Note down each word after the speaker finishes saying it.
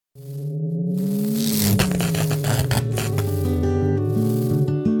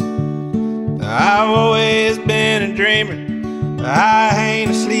I've always been a dreamer, but I ain't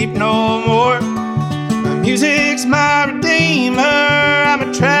asleep no more. My music's my redeemer, I'm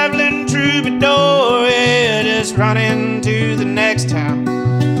a traveling troubadour. Yeah, just running to the next town,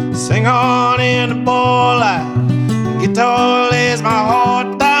 sing on in the ball light. Guitar lays my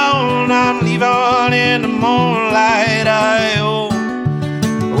heart down, I'm leaving in the moonlight.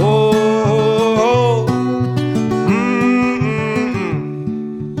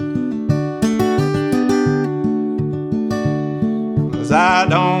 I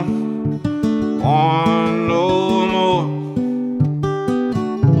don't want no more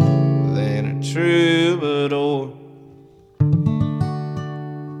than a troubadour.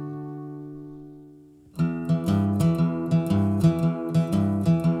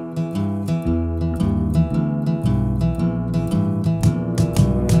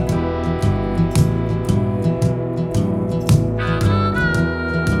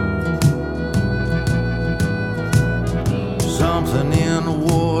 Something in the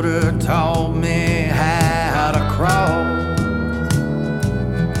water taught me how to crawl.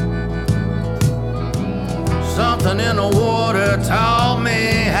 Something in the water taught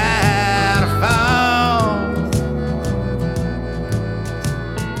me how to fall.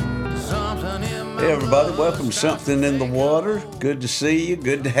 Something in my Hey everybody, welcome to Something in the Water. Good to see you,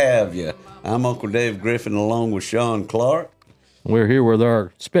 good to have you. I'm Uncle Dave Griffin along with Sean Clark. We're here with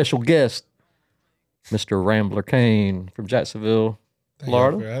our special guest, Mr. Rambler Kane from Jacksonville,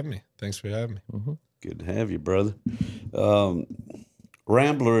 Florida. Thanks for having me. Mm-hmm. Good to have you, brother.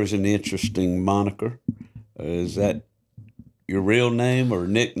 Rambler is an interesting moniker. Is that your real name or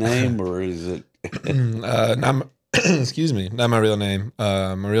nickname, or is it? Excuse me, not my real name.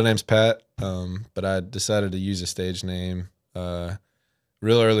 My real name's Pat, but I decided to use a stage name real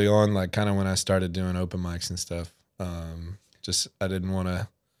early on, like kind of when I started doing open mics and stuff. Just I didn't wanted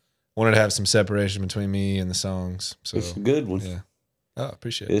to have some separation between me and the songs. So It's a good one. Yeah. Oh,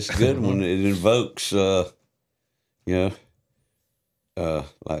 appreciate it. It's a good one. It invokes, like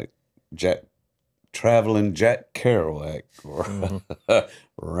traveling Jack Kerouac or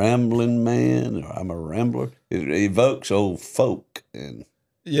Rambling Man, or I'm a Rambler. It evokes old folk and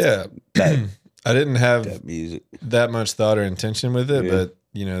Yeah. I didn't have that music. that much thought or intention with it, Yeah. but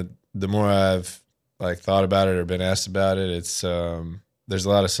the more I've like thought about it or been asked about it, it's there's a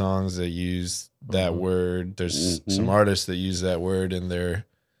lot of songs that use that word. There's some artists that use that word in their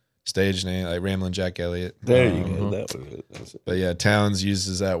stage name, like Ramblin' Jack Elliott. There you go. That was it. That's it. But yeah, Towns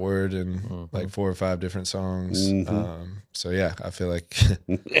uses that word in like 4 or 5 different songs. So yeah, I feel like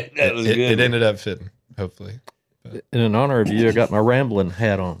That was it good. ended up fitting, hopefully. In honor of you, I got my rambling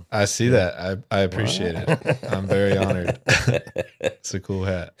hat on. I see that. I appreciate it. I'm very honored. It's a cool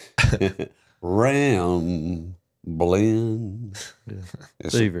hat. Rambling.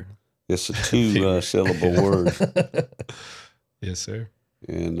 Seaver. It's a 2 syllable word. Yes, sir.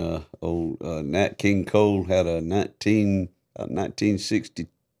 And old Nat King Cole had a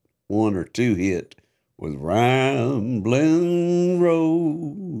 1961 or 2 hit with Rambling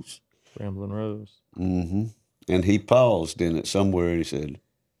Rose. Rambling Rose. Mm-hmm. And he paused in it somewhere and he said,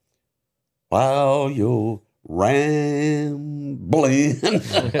 "While you're rambling."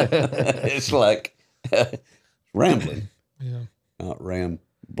 It's like rambling, Yeah. not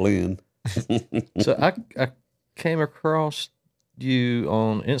rambling. So I came across you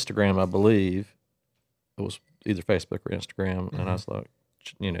on Instagram, I believe. It was either Facebook or Instagram, and I was like,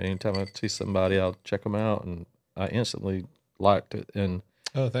 anytime I see somebody, I'll check them out, and I instantly liked it. And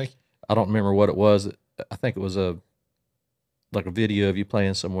Oh, thank you. I don't remember what it was. I think it was a video of you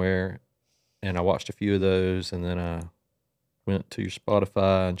playing somewhere, and I watched a few of those, and then I went to your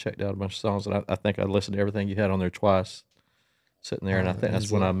Spotify and checked out a bunch of songs, and I think I listened to everything you had on there twice, sitting there, and I think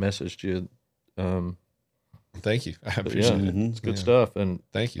that's when I messaged you. Thank you. I But appreciate it. it's good stuff. And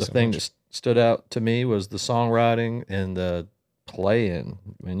Thank you the so thing much. that stood out to me was the songwriting and the playing.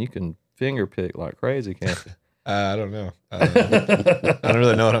 Man, you can finger pick like crazy, can't you? I don't know. I don't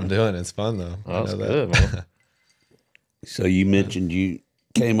really know what I'm doing. It's fun though. Oh, I that's know good, that. man. So you mentioned you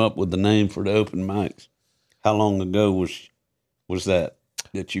came up with the name for the open mics. How long ago was that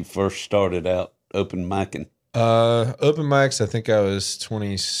you first started out open micing? Open mics, I think I was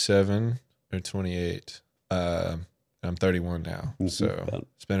 27 or 28. I'm 31 now. So About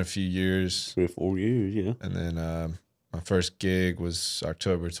it's been a few years. 3 or 4 years, yeah. And then my first gig was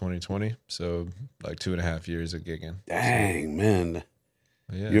October 2020. So like 2.5 years of gigging. Dang, man.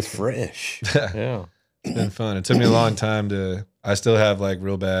 Yeah, You're fresh. Yeah. It's been fun. It took me a long time I still have like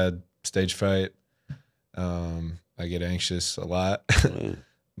real bad stage fright. I get anxious a lot.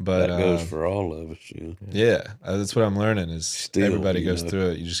 But that goes for all of us, yeah. yeah, that's what I'm learning is Still, everybody you goes know. through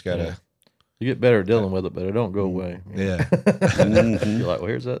it. You just gotta You get better at dealing with it, but it don't go away. Yeah. Mhm. You're like,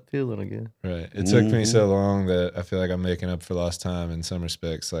 where's that feeling again? Right. It took me so long that I feel like I'm making up for lost time in some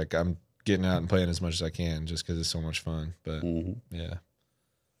respects. Like I'm getting out and playing as much as I can just because it's so much fun. But yeah,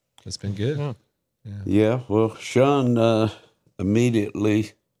 it's been good. Yeah. Yeah, well, Sean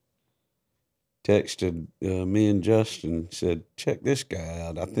immediately texted me and Justin and said, check this guy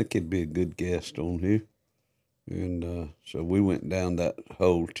out. I think he'd be a good guest on here. And so we went down that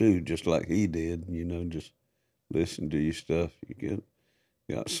hole too, just like he did, just listen to your stuff. You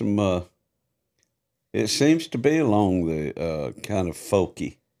got some, it seems to be along the kind of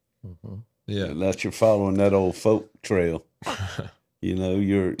folky. Yeah. That you're following that old folk trail.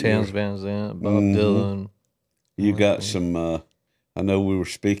 You're Towns Van Zandt, Bob Dylan. You got some. I know we were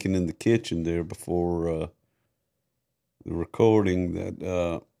speaking in the kitchen there before the recording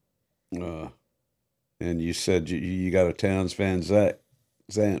that, and you said you got a Towns Van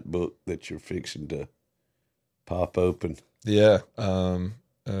Zandt book that you're fixing to pop open. Yeah.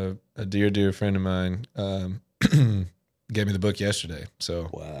 A dear friend of mine gave me the book yesterday. So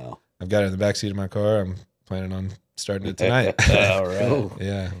Wow. I've got it in the backseat of my car. I'm planning on starting it tonight. All right. Cool.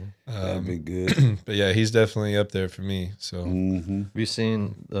 Yeah. That'd be good. But yeah, he's definitely up there for me. So Mm-hmm. Have you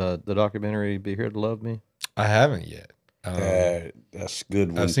seen the documentary "Be Here to Love Me"? I haven't yet. That's a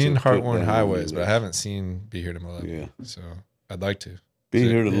good one. I've seen to put Heartworn down Highways, on but I your haven't seen Be Here to Love Me. Yeah. So I'd like to. Be So,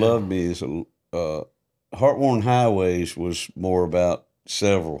 Here to yeah. Love Me is Heartworn Highways was more about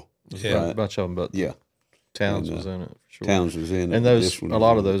several. Yeah. A bunch of them, but Yeah. Towns And, was in it for sure. Towns was in it. And but those this one a was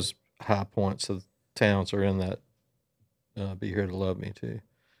lot of in it. those high points of Towns are in that "Be Here to Love Me" too.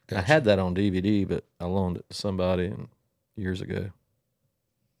 I Gotcha. had that on DVD, but I loaned it to somebody years ago.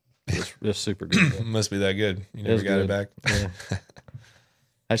 It's super good. though. Must be that good. You never It's got it good. back. Yeah.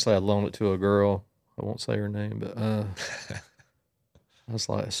 Actually, I loaned it to a girl. I won't say her name, but I was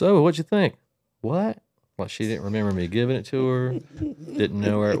like, "So, what'd you think?" What? Like she didn't remember me giving it to her. Didn't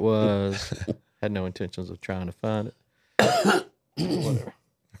know where it was. Had no intentions of trying to find it. Whatever.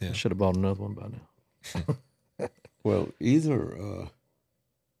 Yeah. I should have bought another one by now. Well, either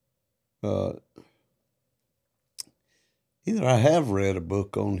I have read a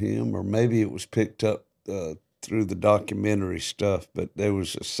book on him, or maybe it was picked up through the documentary stuff. But there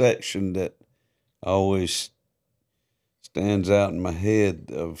was a section that always stands out in my head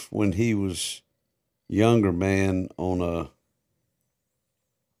of when he was younger man on a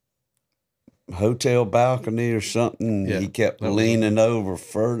hotel balcony or something. Yeah, He kept that was leaning over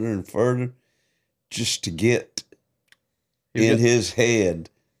further and further just to get He in was- his head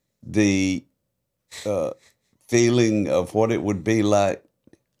the feeling of what it would be like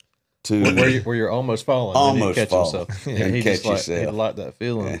to where you're almost falling, and you almost catch fall yourself. and he catch just he yourself. liked that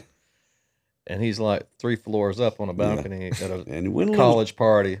feeling. Yeah. And he's like 3 floors up on a balcony at a And he went college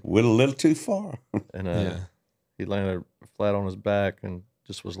party, went a little too far. and Yeah. he landed flat on his back and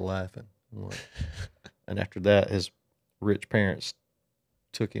just was laughing. I'm like- and after that, his rich parents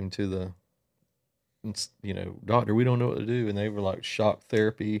took him to the, doctor, we don't know what to do, and they were like shock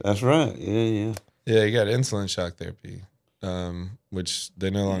therapy. That's right. Yeah. Yeah, you got insulin shock therapy, which they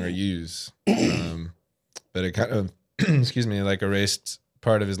no longer use. But it kind of, excuse me, like erased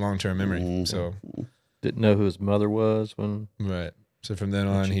part of his long-term memory. Mhm. So, Didn't know who his mother was when. right. So from then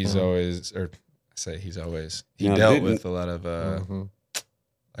on, he's always, or I say he's always, he Now, dealt didn't- with a lot of, Mhm.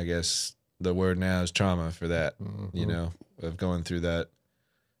 I guess the word now is trauma for that, Mhm. of going through that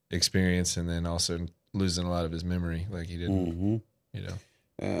experience and then also losing a lot of his memory. Like he didn't,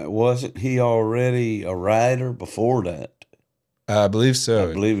 Mm-hmm. Wasn't he already a writer before that? I believe so.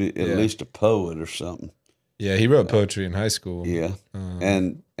 I believe at yeah. least a poet or something. Yeah, he wrote poetry in high school. Yeah. Um,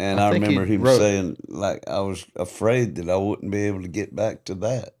 And I I think remember he him wrote- saying, like, I was afraid that I wouldn't be able to get back to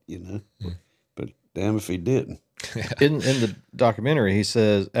that, But damn if he didn't. in the documentary, he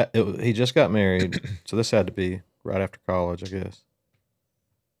says he just got married, so this had to be right after college, I guess.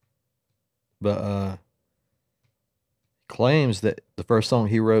 But claims that the first song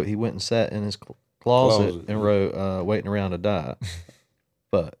he wrote, he went and sat in his closet and wrote "Waiting Around to Die."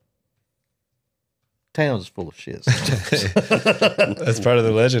 But Towns is full of shit. That's part of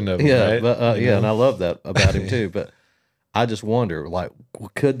the legend of him, Yeah, right? but You know? and I love that about him too. But I just wonder, like,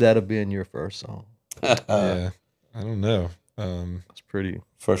 could that have been your first song? Yeah, I don't know. It's pretty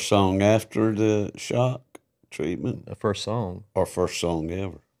First song after the shock treatment, a first song or first song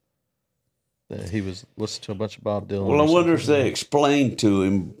ever? that he was listening to a bunch of Bob Dylan. Well, I or wonder if something. they explained to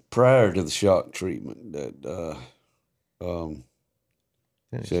him prior to the shock treatment that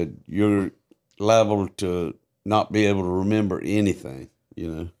said you're liable to not be able to remember anything.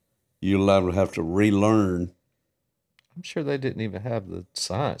 You're liable to have to relearn I'm sure they didn't even have the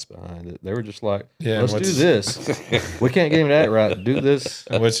science behind it. They were just like, Yeah, let's do this. We can't get that right. Do this.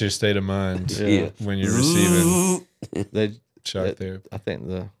 What's your state of mind Yeah. when you're receiving They shock therapy? I think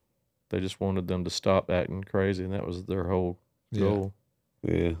they just wanted them to stop acting crazy, and that was their whole goal.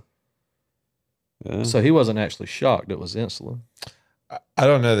 Yeah. So he wasn't actually shocked. It was insulin. I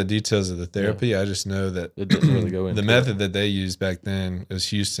don't know the details of the therapy. I just know that It didn't really go into the method that they used back then was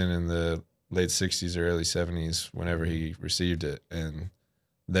Houston in the late 60s or early 70s whenever he received it. And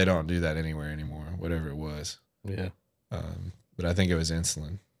they don't do that anywhere anymore, whatever it was. Yeah. But I think it was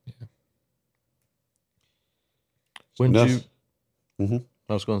insulin. Yeah. When did you? Mm-hmm.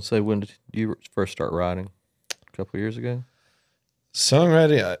 I was going to say, when did you first start writing? A couple of years ago.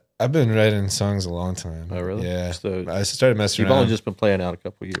 Songwriting, I've been writing songs a long time. Oh, really? Yeah. So I started messing you've around. only just been playing out a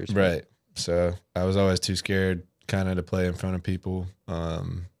couple of years, Right. So I was always too scared kind of to play in front of people.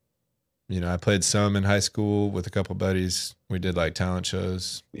 I played some in high school with a couple buddies. We did like talent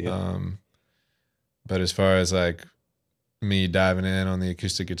shows. Yeah. But as far as like me diving in on the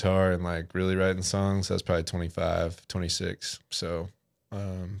acoustic guitar and like really writing songs, that's probably 25, 26. So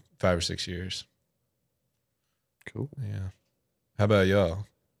 5 or 6 years. Cool. Yeah. How about y'all?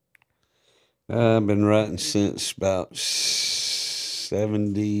 I've been writing since about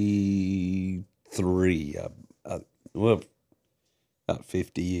 73. About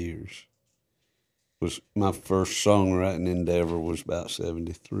 50 years. Was my first songwriting endeavor was about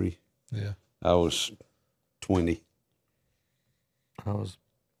 73. Yeah. I was 20.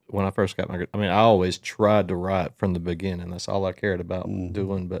 When I first got my, I always tried to write from the beginning. That's all I cared about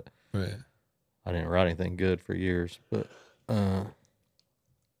doing, but Right. I didn't write anything good for years. But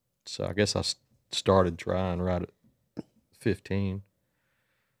so I guess I started trying to write at 15,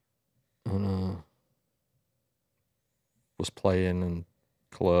 and was playing in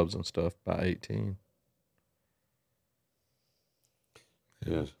clubs and stuff by 18.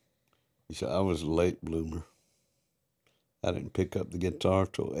 Yes. So I was a late bloomer. I didn't pick up the guitar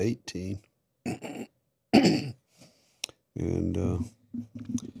till 18. And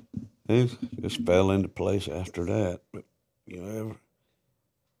it just fell into place after that. But,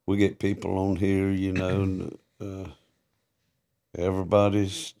 we get people on here, and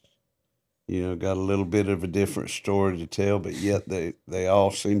everybody's, got a little bit of a different story to tell, but yet they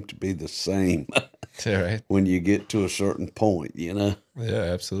all seem to be the same. Yeah, right. When you get to a certain point, Yeah,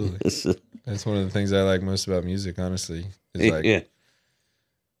 absolutely. That's one of the things I like most about music, honestly. Is like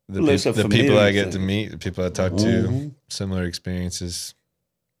the people I get to meet, the people I talk to, similar experiences,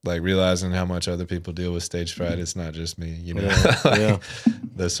 like realizing how much other people deal with stage fright. It's not just me, Yeah.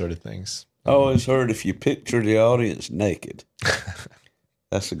 Those sort of things. I always heard if you picture the audience naked,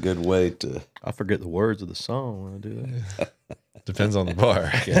 that's a good way to. I forget the words of the song when I do that. Depends on the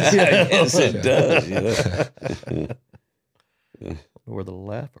bar, I guess. Yes, it does. Or the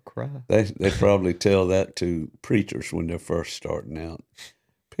laugh or cry. They probably tell that to preachers when they're first starting out.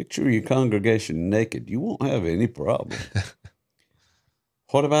 Picture your congregation naked. You won't have any problem.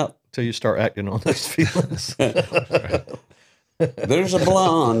 What about? Till you start acting on those feelings. There's a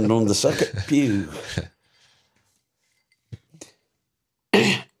blonde on the second pew.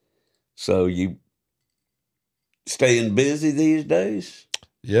 So you staying busy these days?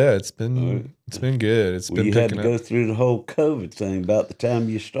 Yeah, it's been good. It's been You had picking to go up. through the whole COVID thing about the time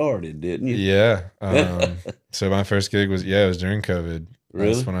you started, didn't you? Yeah. So my first gig was during COVID.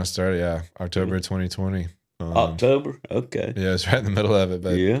 Really? That's when I started. Yeah, October 2020. October? Okay. Yeah, it's right in the middle of it.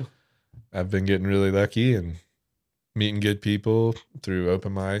 But Yeah. I've been getting really lucky and meeting good people through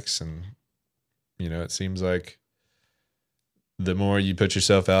open mics, and it seems like the more you put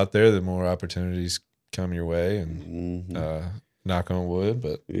yourself out there, the more opportunities come your way. And knock on wood,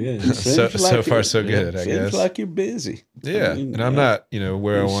 but Yeah, so far so good. I guess. Seems like you're busy. Yeah, and I'm not,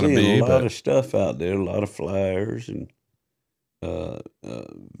 where I want to be. A lot but of stuff out there, a lot of flyers and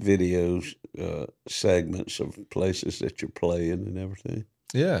videos, segments of places that you're playing and everything.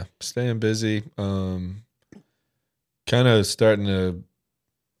 yeah, staying busy. Kind of starting to,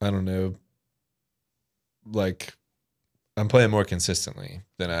 I don't know, like I'm playing more consistently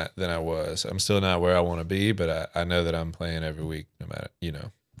than I was. I'm still not where I want to be, but I know that I'm playing every week, no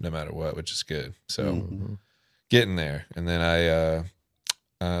matter what, which is good. So getting there, and then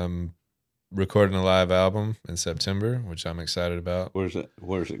I'm recording a live album in September, which I'm excited about. Where's it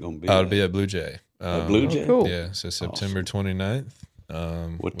going to be? It'll be at Blue Jay. Blue Jay? Cool. Yeah, so September 29th. Well,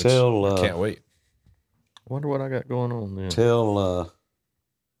 Which tell. I can't wait. Wonder what I got going on there. Tell. On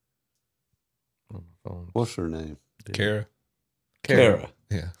my phone. What's her name? Kara. Kara.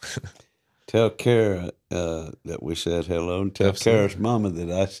 Yeah. Tell Kara that we said hello, and tell Absolutely. Kara's mama that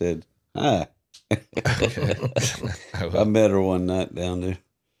I said hi. Okay. I I will. met her one night down there.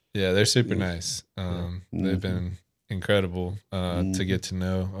 Yeah, they're super nice. They've been incredible to get to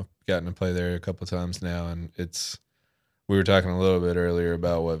know. I've gotten to play there a couple times now, and we were talking a little bit earlier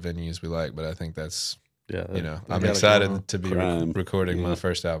about what venues we like, but I think that's, Yeah, I'm got it excited going on. to be Prime. recording my Yeah.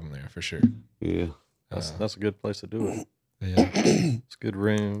 first album there for sure. Yeah. That's a good place to do it. Yeah, It's a good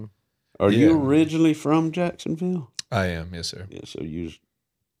room. Are Yeah. you originally from Jacksonville? I am. Yes, sir. Yeah, so you was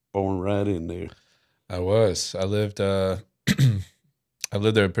born right in there. I was. I lived. I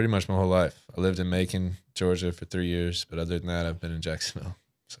lived there pretty much my whole life. I lived in Macon, Georgia, for 3 years, but other than that, I've been in Jacksonville.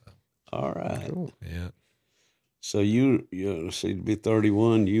 So All right. Cool. yeah, So you see, to be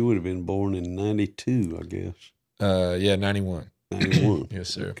 31, you would have been born in 92, I guess. 91. 91. Yes,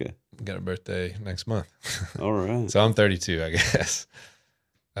 sir. Okay. Got a birthday next month, All right. so I'm 32, I guess.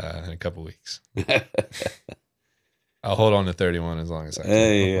 In a couple weeks, I'll hold on to 31 as long as I can.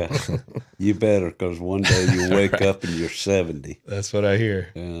 Hey, you better, because one day you wake up and you're 70. That's what I hear.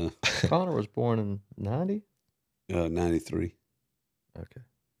 Connor was born in 90? 93. Okay.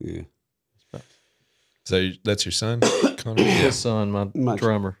 Yeah. So that's your son, Connor? His son, my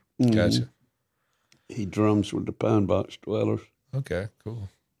drummer. Gotcha. He drums with the Pine Box Dwellers. Okay, cool.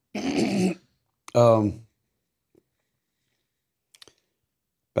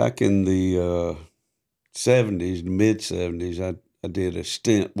 Back in the 70s, the mid 70s, I did a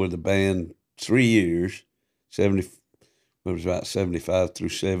stint with the band 3 years, it was about 75 through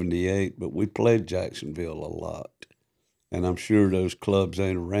 78, but we played Jacksonville a lot. And I'm sure those clubs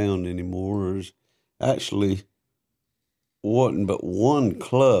ain't around anymore. There's actually wasn't but one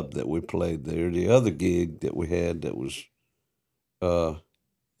club that we played there. The other gig that we had that was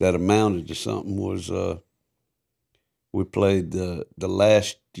that amounted to something was we played the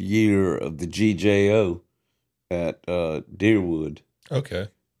last year of the GJO at Deerwood, Okay.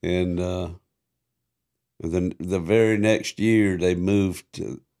 and the very next year they moved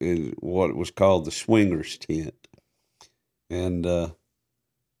to what was called the Swingers Tent, and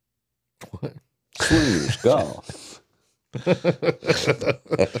What? Swingers Golf.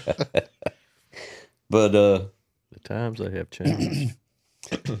 But The times they have changed.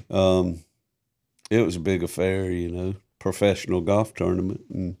 it was a big affair, professional golf tournament,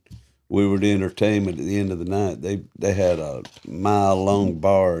 and we were the entertainment at the end of the night. They had a mile-long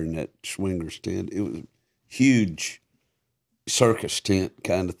bar in that Swingers Tent. It was a huge circus tent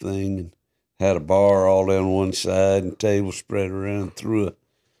kind of thing, and had a bar all down one side and tables spread around, threw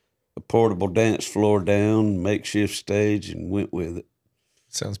a portable dance floor down, makeshift stage, and went with it.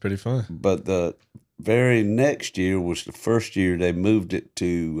 Sounds pretty fun. But the very next year was the first year they moved it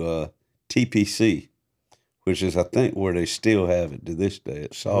to TPC, which is, I think, where they still have it to this day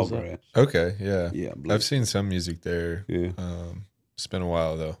at Sawgrass. Okay, yeah. Yeah, I believe I've seen some music there. Yeah. It's been a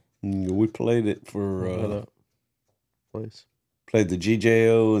while though. We played it for That place. played the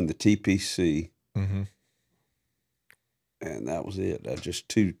GJO and the TPC, Mm-hmm. and that was it. That just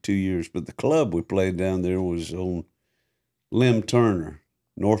two years. But the club we played down there was on Lim Turner,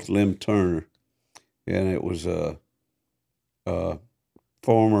 North Lim Turner, and it was a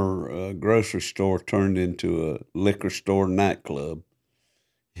former grocery store turned into a liquor store nightclub.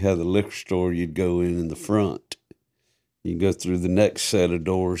 You had the liquor store, you'd go in the front. You'd go through the next set of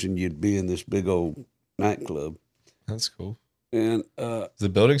doors, and you'd be in this big old nightclub. That's cool. And Is the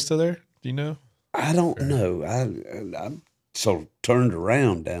building still there? Do you know? I don't know. I'm sort of turned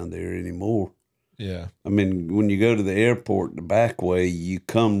around down there anymore. Yeah. I mean, when you go to the airport the back way, you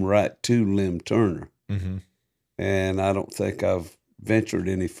come right to Lim Turner. Mm-hmm. And I don't think I've ventured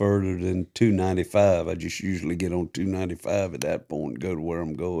any further than 295. I just usually get on 295 at that point and go to where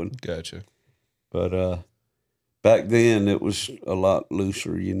I'm going. Gotcha. But back then it was a lot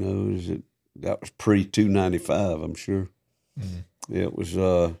looser, that was pre-295, I'm sure.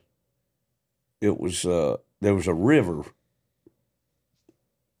 Mm-hmm. There was a river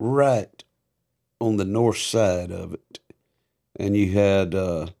right on the north side of it, and you had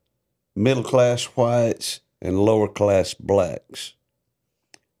middle-class whites and lower-class blacks.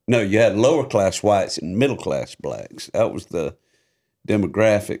 No, you had lower-class whites and middle-class blacks. That was the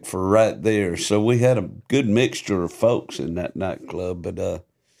demographic for right there. So we had a good mixture of folks in that nightclub, but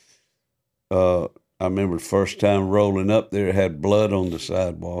I remember the first time rolling up there, it had blood on the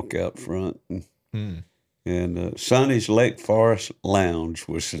sidewalk out front. And Sonny's Lake Forest Lounge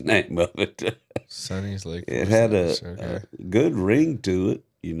was the name of it. Sonny's Lake. It had Okay. a good ring to it,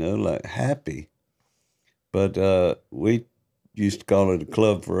 like happy. But we used to call it a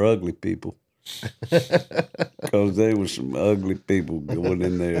club for ugly people. Because there was some ugly people going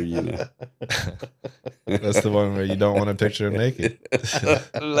in there, That's the one where you don't want to picture him naked.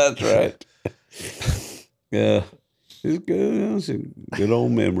 That's right. Yeah, it's good. It's good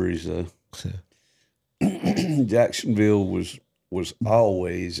old memories though. Jacksonville was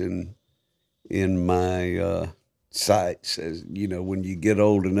always in my sights, as you know, when you get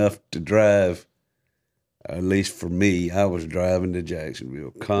old enough to drive. At least for me, I was driving to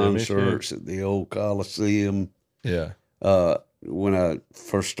Jacksonville. Concerts at the old Coliseum. Yeah. When I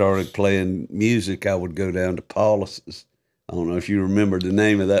first started playing music, I would go down to Paulus's. I don't know if you remember the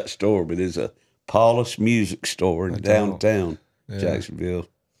name of that store, but it's a Paulus music store in downtown Jacksonville.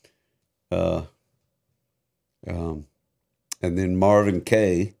 And then Marvin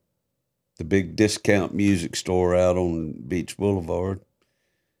Kaye, the big discount music store out on Beach Boulevard.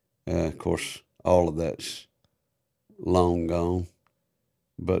 Of course, all of that's long gone.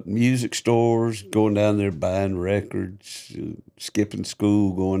 But music stores, going down there buying records, skipping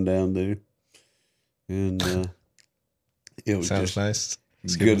school, going down there. And it was Sounds just nice.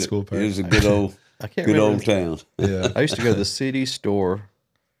 good. School It was a good old, I can't good remember. old town. Yeah. I used to go to the CD store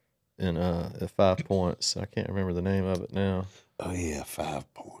in at 5 Points. I can't remember the name of it now. Oh yeah,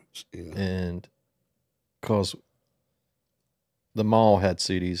 5 Points. Yeah. And because the mall had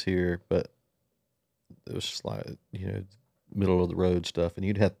CDs here, but it was just like, middle of the road stuff. And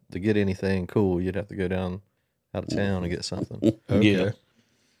you'd have to get anything cool, you'd have to go down out of town and get something. Okay. Yeah.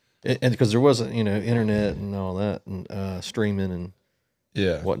 And because there wasn't, internet and all that and streaming and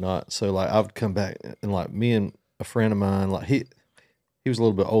Yeah. whatnot. So like I would come back and like me and a friend of mine, like he was a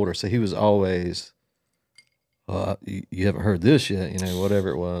little bit older, so he was always, you haven't heard this yet, whatever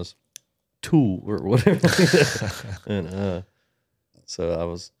it was, Tool or whatever. And so I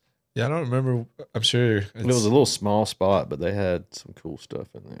was. Yeah, I don't remember. I'm sure It was a little small spot, but they had some cool stuff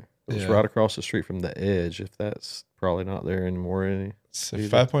in there. It was right across the street from the Edge. If that's probably not there anymore, So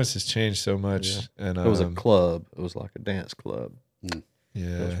 5 Points has changed so much, Yeah. and it was a club. It was like a dance club. It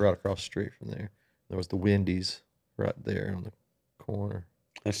yeah, was right across the street from there. There was the Wendy's right there on the corner.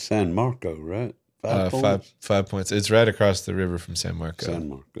 That's San Marco, right? 5 5 Points? 5 Points. It's right across the river from San Marco. San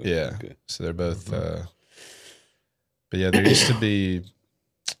Marco. Yeah. Okay. So they're both. But yeah, there used to be.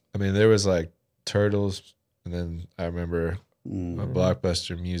 I mean, there was like Turtles, and then I remember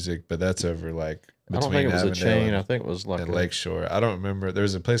Blockbuster Music, but that's over like I don't between think it was a Avondale chain. and, I think it was like and Lakeshore. I don't remember. There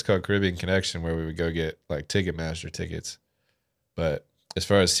was a place called Caribbean Connection where we would go get like Ticketmaster tickets. But as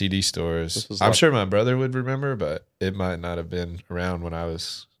far as CD stores, I'm sure my brother would remember, but it might not have been around when I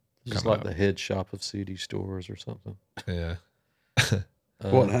was. Just like the head shop of CD stores or something. Yeah.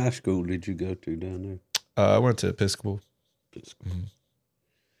 What high school did you go to down there? I went to Episcopal.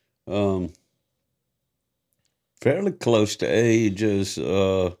 Fairly close to age as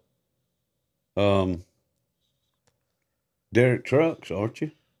Derek Trucks, aren't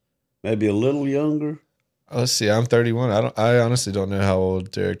you? Maybe a little younger. Let's see. I'm 31. I honestly don't know how old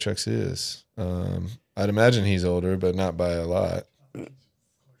Derek Trucks is. I'd imagine he's older, but not by a lot.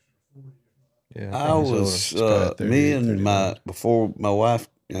 Yeah, I was me and before my wife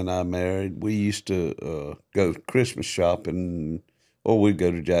and I married, we used to go Christmas shopping, or we'd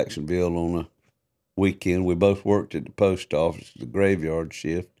go to Jacksonville on a weekend. We both worked at the post office, the graveyard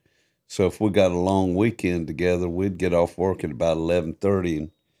shift. So if we got a long weekend together, we'd get off work at about 11:30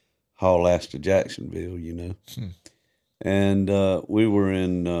 and haul ass to Jacksonville, And we were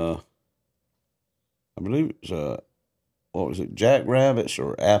in, I believe it was what was it, Jack Rabbits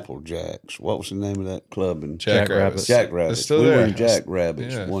or Apple Jacks? What was the name of that club? Jack Rabbits. Jack Rabbits. Still we there. were in Jack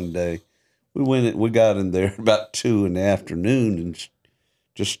Rabbits one day. We got in there about 2 PM and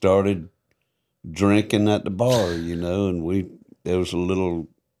just started drinking at the bar, and there was a little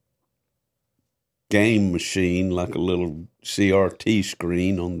game machine, like a little CRT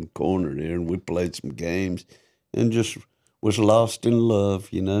screen on the corner there, and we played some games and just was lost in love,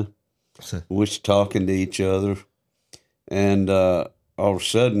 We was talking to each other. And all of a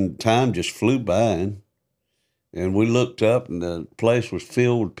sudden, time just flew by, and we looked up, and the place was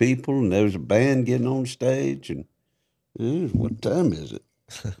filled with people, and there was a band getting on stage, and what time is it?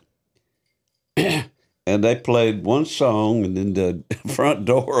 And they played one song, and then the front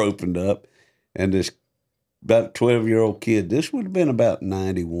door opened up, and this about 12-year-old kid, this would have been about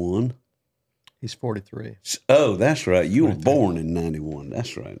 91. He's 43. Oh, that's right. You were born in 91.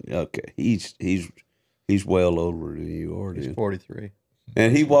 That's right. Okay. He's well older than you are. He's 43.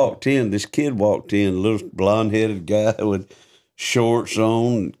 And he walked in, this kid walked in, a little blonde-headed guy with shorts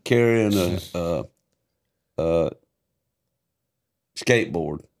on, carrying a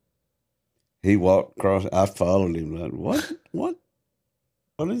skateboard. He walked across, I followed him, like,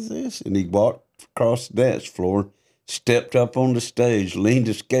 what is this? And he walked across the dance floor, stepped up on the stage, leaned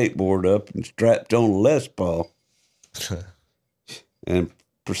the skateboard up, and strapped on a Les Paul. And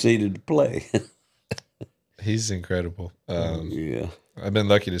proceeded to play. He's incredible. Yeah. I've been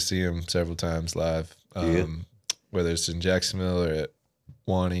lucky to see him several times live, whether it's in Jacksonville or at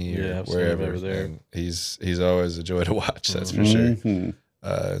Wani or I've seen him wherever. over there. And he's always a joy to watch. That's for sure. Mhm.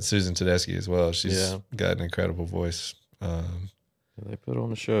 Susan Tedeschi as well. She's Yeah. got an incredible voice. They put on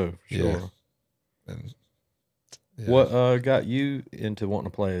the show for Yeah. sure. And yeah. What got you into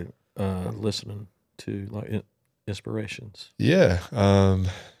wanting to play, listening to like inspirations? Yeah.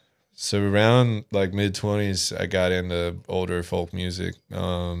 So around like mid-20s, I got into older folk music,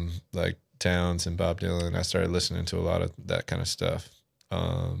 like Townes and Bob Dylan. I started listening to a lot of that kind of stuff.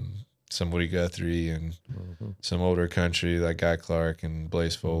 Some Woody Guthrie and some older country like Guy Clark and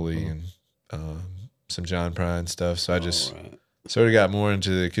Blaze Foley and some John Prine stuff. So I just sort of got more into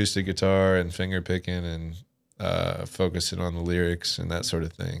the acoustic guitar and finger picking and focusing on the lyrics and that sort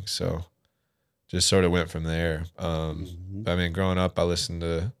of thing. So just sort of went from there. I mean, growing up, I listened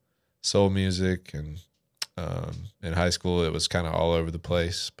to soul music, and in high school, it was kind of all over the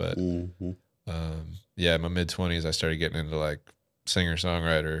place. But yeah, in my mid-20s, I started getting into like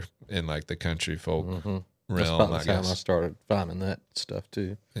singer-songwriter in like the country folk That's realm, about I the time I guess. started finding that stuff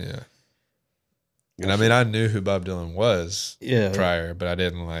too. Yeah. And I mean, I knew who Bob Dylan was Yeah. prior, but I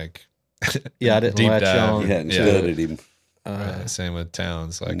didn't like Yeah, I didn't deep latch dive. on. You hadn't Yeah. studied him. Right, same with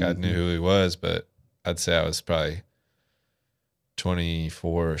Townes. Like I knew who he was, but I'd say I was probably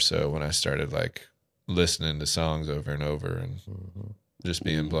 24 or so when I started like listening to songs over and over and just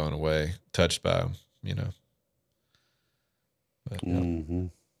being blown away, touched by them, you know. But,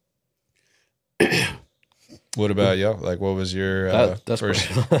 what about y'all? Like, what was your That's first?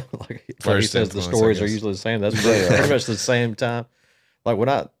 like he first says, the influence, I stories are guess. usually the same. That's pretty much the same time. Like when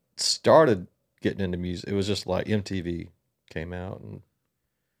I started getting into music, it was just like MTV came out, and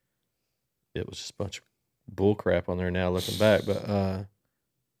it was just a bunch of bull crap on there now looking back. But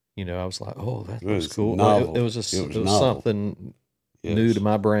you know, I was like, oh, that looks was cool. novel. It was just It was it was novel. something Yes. new to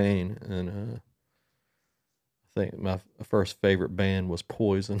my brain, and I think my first favorite band was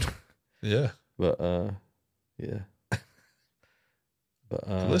Poison. Yeah, But yeah. But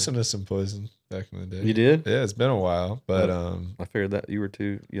listen to some Poison back in the day. you did? Yeah, it's been a while, but I figured that you were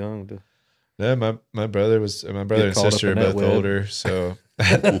too young to. yeah, my brother and Get caught up sister are in that both web. older, so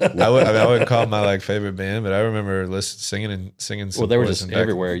I wouldn't call it my like favorite band, but I remember singing some. Well, they were Poison just back-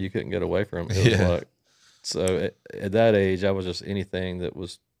 everywhere. You couldn't get away from it. It was Yeah. like, so at that age, I was just anything that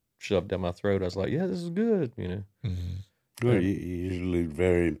was shoved down my throat. I was like, yeah, this is good, you know. Mhm. Well, you're usually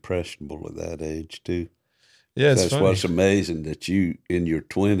very impressionable at that age too. Yeah, it's That's funny. what's amazing, that you in your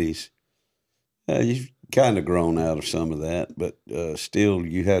 20s, you've kind of grown out of some of that, but still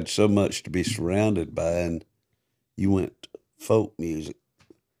you had so much to be surrounded by, and you went folk music.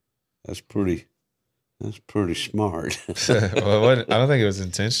 That's pretty smart. Well, I don't think it was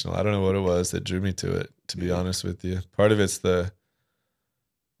intentional. I don't know what it was that drew me to it, to be honest with you. Part of it's the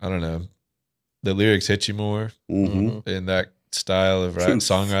lyrics hit you more Mm-hmm. in that style of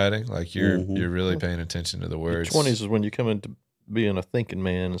songwriting. Like you're really paying attention to the Your words. 20s is when you come into being a thinking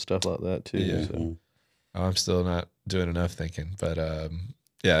man and stuff like that too. Yeah. So. I'm still not doing enough thinking, but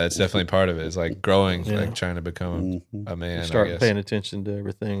yeah, that's definitely part of it. It's like growing, Yeah. like trying to become a man. You I start guess, paying attention to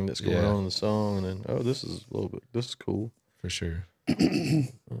everything that's going Yeah. on in the song, and then this is cool. for sure.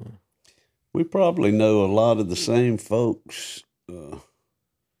 We probably know a lot of the same folks.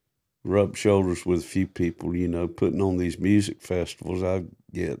 Rub shoulders with a few people, you know, putting on these music festivals. I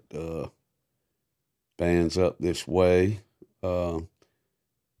get bands up this way. You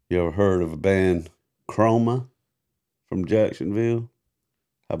ever heard of a band, Chroma, from Jacksonville?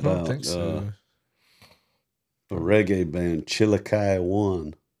 How I don't about think so. a reggae band, Chillicothe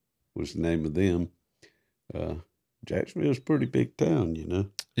One was the name of them. Jacksonville's a pretty big town, you know.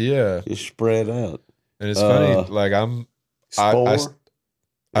 Yeah, It's spread out. and it's funny. Like Spore?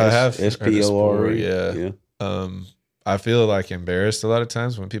 I have heard of SPORE. Spore, yeah. Yeah. I feel like embarrassed a lot of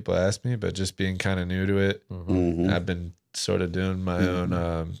times when people ask me, but just being kind of new to it, Mhm. I've been sort of doing my own.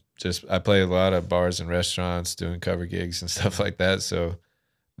 I play a lot of bars and restaurants, doing cover gigs and stuff like that. So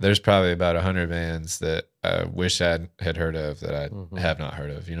there's probably about 100 bands that I wish I had heard of that I have not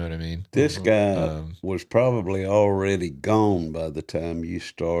heard of. You know what I mean? This guy was probably already gone by the time you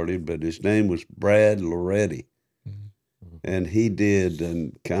started, but his name was Brad Loretti. And he did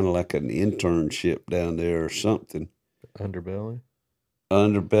kind of like an internship down there or something. Underbelly.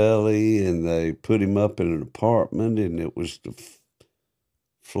 Underbelly, and they put him up in an apartment, and it was the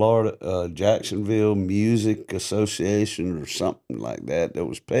Florida Jacksonville Music Association or something like that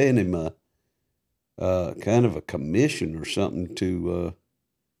was paying him a kind of a commission or something to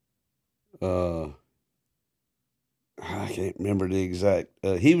I can't remember the exact.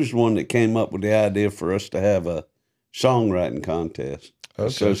 He was the one that came up with the idea for us to have a songwriting contest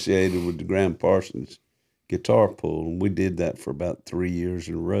associated with the Graham Parsons guitar pool, and we did that for about 3 years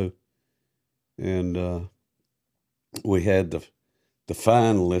in a row. And we had the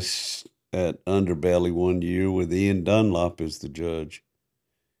finalists at Underbelly one year with Ian Dunlop as the judge.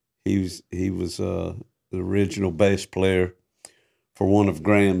 He was the original bass player for one of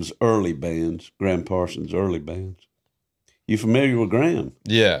Graham's early bands, Graham Parsons' early bands. You familiar with Graham?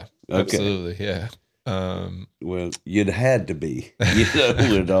 Yeah, Okay. absolutely. Yeah. Well, you'd had to be,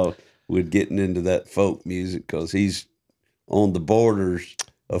 with getting into that folk music, because he's on the borders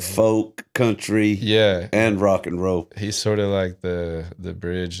of folk, country, and rock and roll. He's sort of like the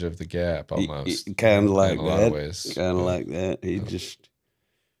bridge of the gap, almost. Kind of like in a lot of ways. Kind of like that. He just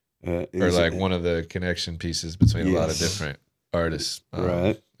or like one of the connection pieces between a lot of different artists.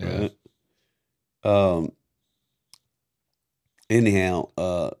 Right.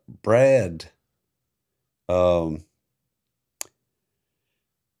 Anyhow, Brad,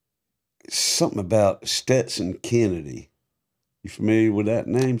 something about Stetson Kennedy. You familiar with that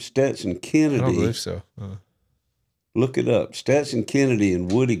name? Stetson Kennedy. I don't believe so. Look it up. Stetson Kennedy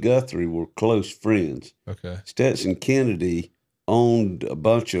and Woody Guthrie were close friends. Okay. Stetson Kennedy owned a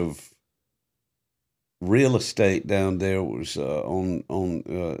bunch of real estate down there. It was on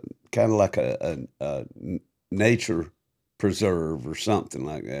kind of like a nature preserve or something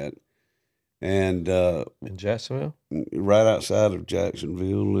like that. And in Jacksonville? Right outside of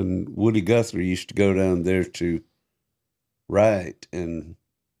Jacksonville. And Woody Guthrie used to go down there to write and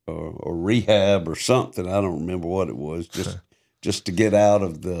or rehab or something. I don't remember what it was. Just to get out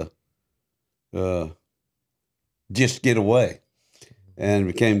of the just get away. And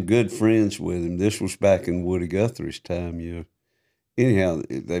became good friends with him. This was back in Woody Guthrie's time, Anyhow,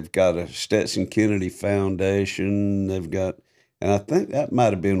 they've got a Stetson Kennedy Foundation. They've got, and I think that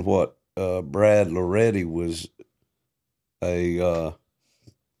might have been what Brad Loretti was a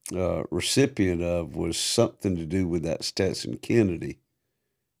recipient of, was something to do with that Stetson Kennedy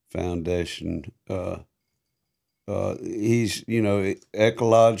Foundation. He's,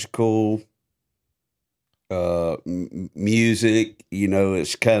 ecological music,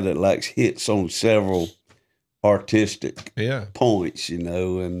 it's kind of like hits on several artistic points,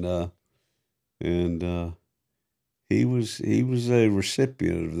 and he was a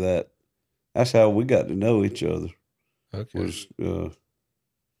recipient of that. That's how we got to know each other. Okay. Was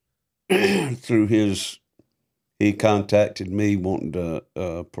through he contacted me wanting to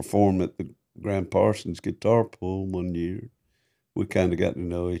perform at the Graham Parsons guitar pool one year. We kind of got to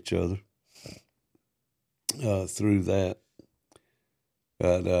know each other through that.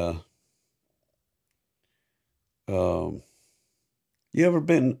 But you ever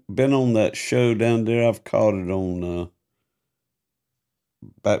been on that show down there? I've caught it on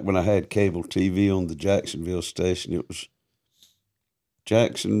back when I had cable TV on the Jacksonville station. It was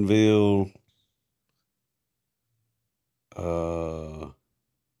Jacksonville.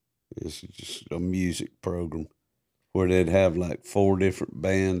 It's just a music program where they'd have like 4 different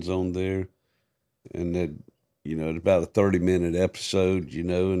bands on there, and they'd, it's about a 30-minute episode,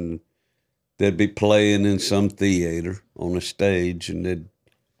 and they'd be playing in some theater on a stage, and they'd.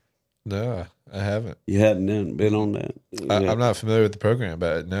 No, I haven't. You hadn't been on that? I'm not familiar with the program,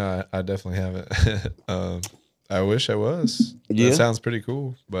 but no, I definitely haven't. I wish I was. That sounds pretty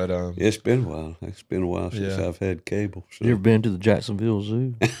cool, but it's been a while. It's been a while since I've had cable. So. You ever been to the Jacksonville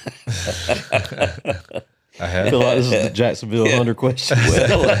Zoo? I have. I feel like this is the Jacksonville 100 question.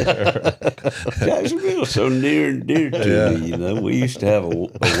 Well, Jacksonville's so near and dear to me. We used to have a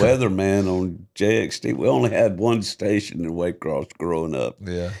weatherman on JXT. We only had one station in Waycross growing up.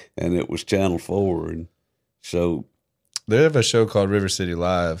 Yeah, and it was Channel 4, and so. They have a show called River City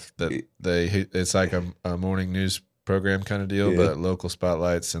Live that it's like a morning news program kind of deal, but local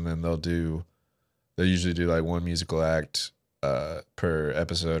spotlights, and then they usually do like one musical act per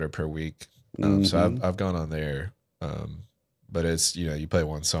episode or per week. So I've gone on there, but it's you play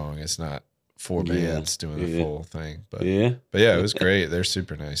one song. It's not 4 bands doing the full thing. But yeah, it was great. They're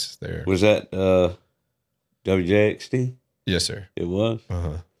super nice there. Was that WJXT? Yes, sir. It was.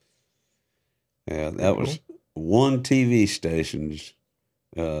 Yeah, that was. One TV stations.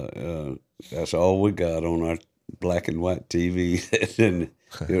 That's all we got on our black and white TV. And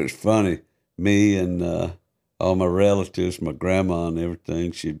it was funny. Me and all my relatives, my grandma and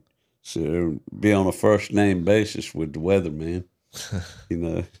everything, she'd be on a first name basis with the weatherman.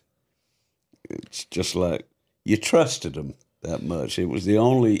 It's just like you trusted them that much. It was the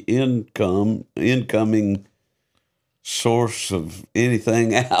only incoming source of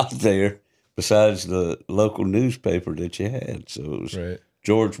anything out there besides the local newspaper that you had. So it was Right.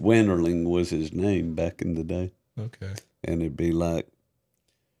 George Winterling was his name back in the day. Okay. And it'd be like,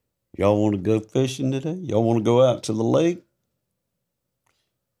 y'all want to go fishing today? Y'all want to go out to the lake?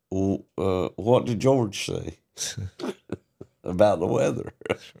 Well, what did George say about the weather?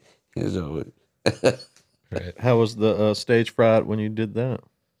 So, Right. How was the stage fright when you did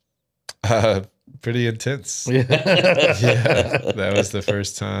that? Pretty intense. Yeah. Yeah, that was the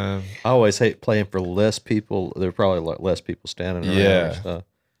first time. I always hate playing for less people. There were probably like less people standing around. Yeah. And stuff.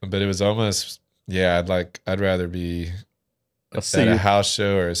 But it was almost, yeah, I'd rather be at seated- a house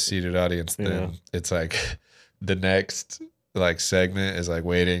show or a seated audience than Yeah. it's like the next like segment is like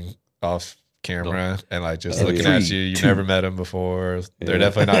waiting off camera and like just Oh, looking yeah. at you. You never met them before. They're Yeah.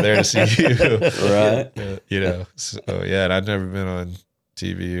 definitely not there to see you. right? You know. So yeah, and I've never been on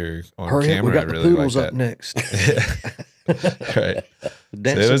TV or on Hurry up, camera we got the really poodles like up that. next. Right. So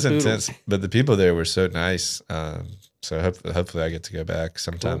Dancing it was poodles. intense, but the people there were so nice. So hopefully I get to go back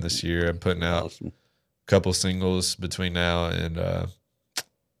sometime Cool. this year. I'm putting out Awesome. a couple singles between now and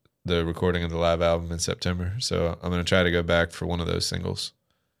the recording of the live album in September. So I'm going to try to go back for one of those singles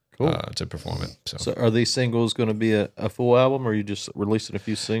Cool. to perform it. So, So are these singles going to be a full album, or are you just releasing a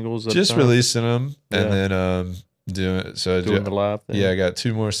few singles? At just a time? releasing them and Yeah. then doing the live thing. Yeah, I got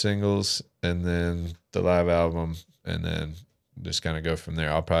 2 more singles and then the live album, and then just kind of go from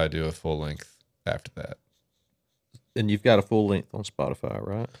there. I'll probably do a full length after that. And you've got a full length on Spotify,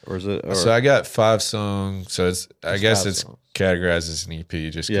 right? Or is it? Or, So I got 5 songs. So I It's guess 5 it's songs. categorized as an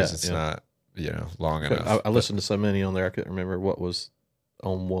EP just because Yeah, it's yeah. not, long enough. I listened to so many on there, I couldn't remember what was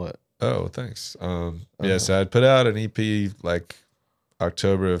on what. Oh, thanks. Yeah, so I'd put out an EP like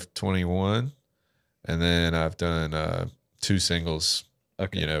October of 21, and then I've done 2 singles,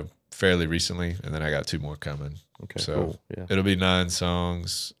 Okay. fairly recently, and then I got 2 more coming. Okay. so Cool. Yeah. It'll be 9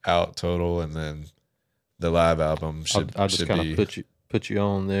 songs out total, and then the live album I'll just should kind be. of put you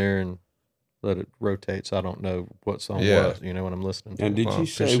on there and let it rotate, so I don't know what's on Yeah. what. When I'm listening to And it. did Well, you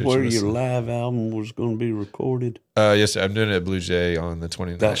say appreciate you where your listening. live album was going to be recorded? Yes, sir. I'm doing it at Blue Jay on the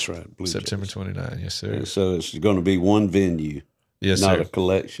 29th. That's right, Blue September Jays. 29. Yes, sir. And so it's going to be one venue, Yes, not sir. a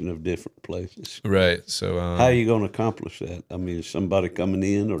collection of different places. Right. So How are you going to accomplish that? I mean, is somebody coming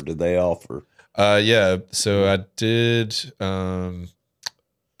in, or do they offer? Yeah, so I did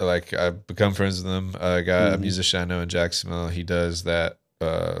I've become friends with him. I got a musician I know in Jacksonville. He does that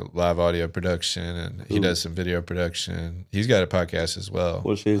live audio production, and he does some video production. He's got a podcast as well.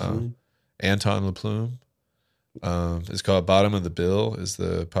 What's his name? Anton LaPlume. It's called Bottom of the Bill is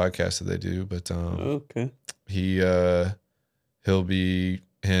the podcast that they do, but Okay. he'll be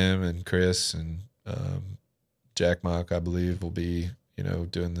him and Chris and Jack Mock, I believe, will be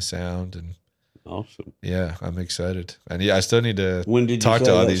doing the sound. And Awesome. yeah, I'm excited. And I still need to When did you talk say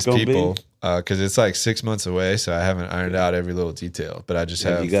to all that's these gonna be? people because it's like 6 months away, so I haven't ironed out every little detail. But I just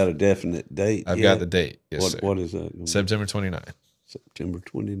Have you got a definite date? I've yet? got the date. Yes, sir. What is that? gonna be? September 29th. September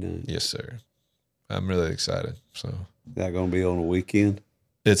 29th. Yes, sir. I'm really excited. So Is that going to be on a weekend?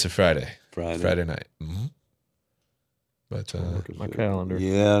 it's a Friday Friday. night. Mm-hmm. But Look at my calendar.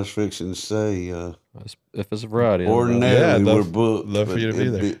 Yeah, I was fixing to say. If it's a Friday, Ordinarily, Yeah, I'd we're love- booked. love for but you to be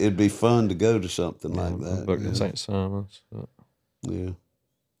it'd there. It'd be fun to go to something like I'm that. booked in yeah. St. Simon's. But Yeah.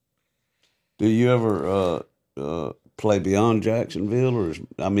 Do you ever play beyond Jacksonville, or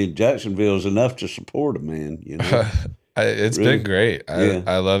Jacksonville is enough to support a man? It's Really? been great. Yeah.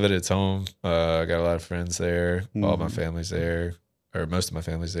 I love it. It's home. I got a lot of friends there. All my Mhm. family's there, or most of my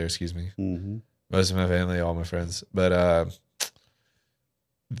family's there. Excuse me. Mm-hmm. Most of my family, all my friends. But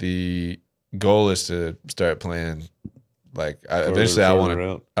the goal is to start playing. Eventually, I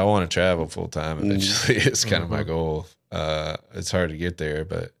want to travel full time. Mhm. Eventually, it's kind of my Mhm. goal. It's hard to get there,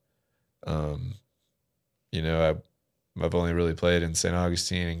 but I've only really played in St.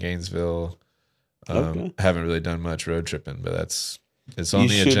 Augustine and Gainesville. Okay. I haven't really done much road tripping, but it's on You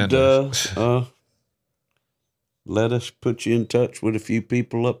the should agenda. let us put you in touch with a few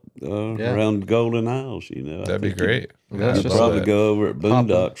people up Yeah. around the Golden Isles. That'd be great. That's You'd just probably that. go over at Pop 'em,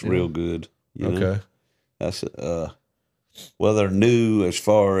 Boondocks yeah. real good. you know? Okay. That's well, they're new as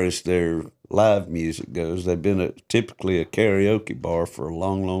far as their live music goes. They've been typically a karaoke bar for a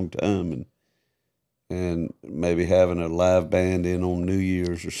long, long time, and maybe having a live band in on New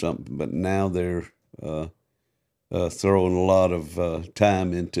Year's or something. But now they're throwing a lot of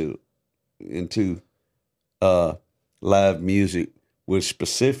time into live music with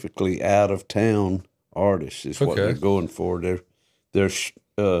specifically out of town artists. Is what Okay. they're going for. They're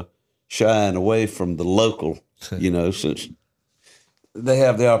shying away from the local, since they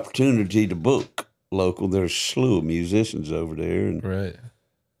have the opportunity to book local. There's a slew of musicians over there, Right.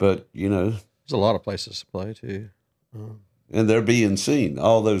 But, you know, There's a lot of places to play too. and they're being seen.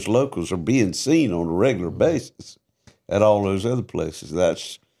 All those locals are being seen on a regular basis at all those other places.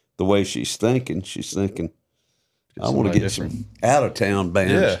 That's the way she's thinking. She's thinking, I want to somebody get some out of town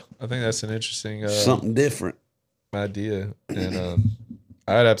bands. Yeah, I think that's an interesting Something different. idea, and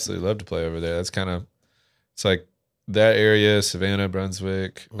I'd absolutely love to play over there. That's kind of, it's like that area, Savannah,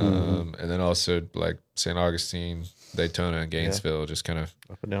 Brunswick, and then also like St. Augustine, Daytona, and Gainesville, just kind of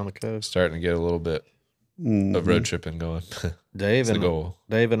Up and down the coast. starting to get a little bit of road tripping going. Dave That's the goal.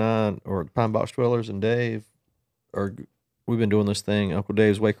 Dave and I, or Pine Box Dwellers and Dave, we've been doing this thing, Uncle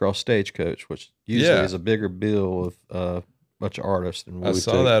Dave's Waycross Stagecoach, which usually is a bigger bill of a bunch of artists. And I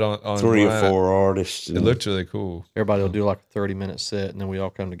saw that on 3 or online. 4 artists. It looked really cool. everybody will do like a 30-minute set, and then we all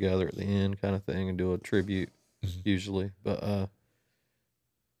come together at the end, kind of thing, and do a tribute usually.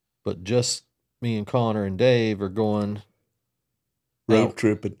 But just me and Connor and Dave are going road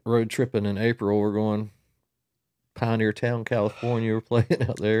tripping. in April. We're going Pioneer Town, California. We're playing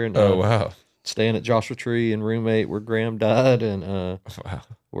out there, and Oh wow! staying at Joshua Tree and roommate where Graham died, and Wow.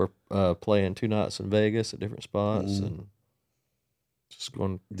 we're playing 2 nights in Vegas at different spots, and just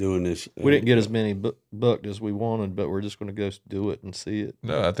going. Doing this. We didn't get as many booked as we wanted, but we're just going to go do it and see it.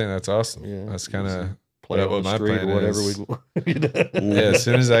 No, I think that's awesome. Yeah. That's kind of Play what on the my street or plan whatever is. we'd. Yeah, as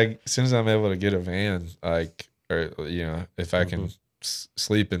soon as I'm able to get a van, like, or you know, if I can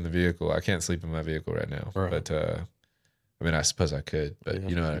sleep in the vehicle, I can't sleep in my vehicle right now. Right. But I mean, I suppose I could, but Yeah.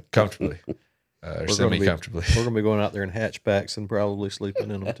 you know, comfortably or We're gonna be- semi-comfortably. We're gonna be going out there in hatchbacks and probably sleeping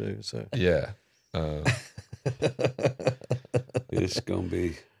in them too. So Yeah. It's gonna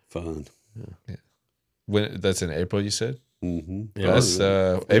be fun. When that's in April, you said? Mm-hmm. Yeah, That's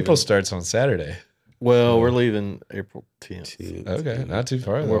April starts on Saturday. well, we're leaving April 10th. Okay, not too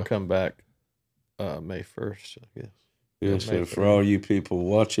far We'll though. come back May 1st, I guess. Yeah, May so for 1st. all you people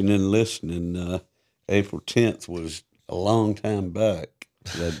watching and listening, April 10th was a long time back.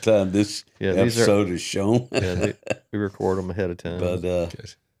 That time this Yeah, these are- episode is shown. Yeah, we record them ahead of time. But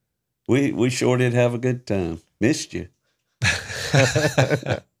Good. we sure did have a good time. Missed you.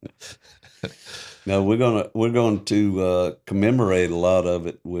 No, we're going to commemorate a lot of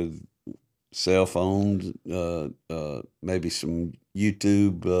it with cell phones, maybe some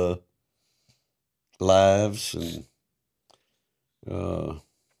YouTube lives, and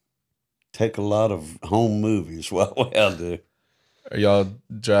take a lot of home movies while we're out there. Are y'all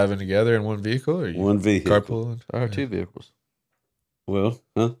driving together in one vehicle or you One vehicle. carpooling? Our 2 vehicles. Well,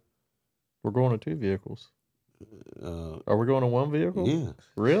 huh? We're going to 2 vehicles. Are we going to 1 vehicle? Yeah,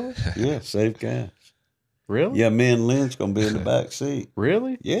 Really? yeah, save gas. Really? Yeah, me and Lynn's gonna be in the back seat.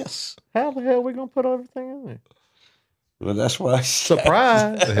 Really? Yes. How the hell are we gonna put everything in there? Well, that's why I said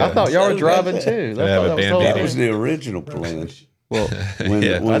Surprise! I thought y'all were driving too. They have a band that meeting. was the original plan. Well, When,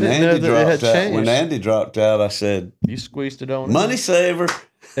 Yeah. when I didn't know Andy that it had dropped out, changed. when Andy dropped out, I said, you squeezed it on. "Money saver,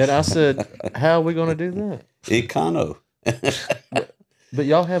 And I said, how are we gonna do that? Econo." But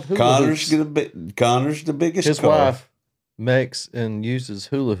y'all have hula hoops. Connor's the biggest. His car. wife makes and uses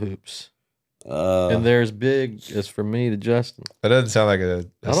hula hoops, and they're as big as for me to Justin. That doesn't sound like a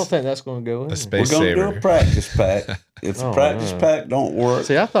I don't think that's gonna go in. a we're space gonna saver. do a practice pack. If the Oh, practice no. pack don't work,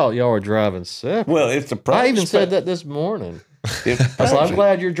 See, I thought y'all were driving separate. well, if the I practice even said pack- that this morning. If the I said, I'm practice-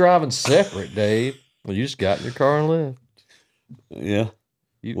 glad you're driving separate, Dave. Well, you just got in your car and left. Yeah.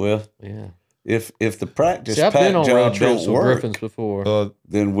 You- Well, Yeah. if the practice See, I've pack been on road job trips don't with work, Griffins before. Well,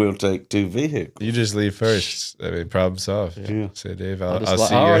 then we'll take 2 vehicles. you just leave first. I mean, problem solved. Yeah. Say, Dave, I I'll just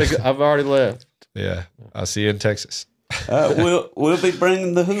see you. I've already left. Yeah, I'll see you in Texas. We'll be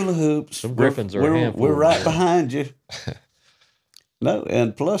bringing the hula hoops. Them Griffins are a we're, handful. we're right behind you. No,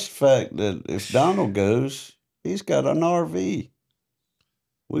 and plus the fact that if Donald goes, he's got an RV.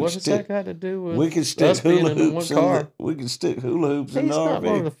 What does that got to do with We can stick us being hula in one hoops in car? we can stick hula hoops He's in the not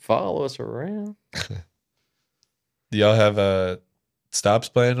going RV. to follow us around. Do y'all have stops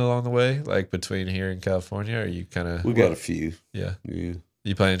planned along the way, like between here and California? Or are you kind of We got a few. yeah? Yeah.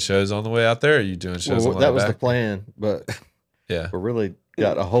 You playing shows on the way out there? Or are you doing shows Well, on that the way was the back? plan, but Yeah, we really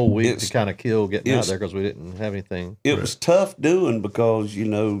got a whole week It's- to kind of kill getting out it's- there because we didn't have anything. It was tough doing because, you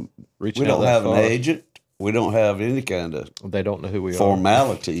know, Reaching we out don't that have an far. agent. We don't have any kind of They don't know who we are.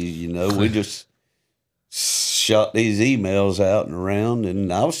 formalities, you know. We just shot these emails out and around,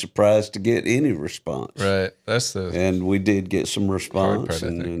 and I was surprised to get any response. right. That's the And we did get some response, part, I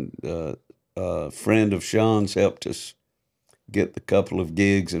and a friend of Sean's helped us get the couple of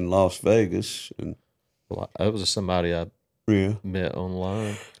gigs in Las Vegas, and Well, that was somebody I yeah, met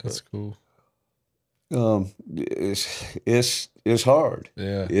online. that's cool. it's hard.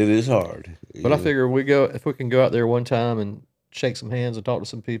 Yeah, It is hard. But I figure if we can go out there one time and shake some hands and talk to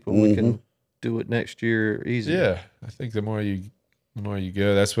some people, we can do it next year easy. Yeah, I think the more you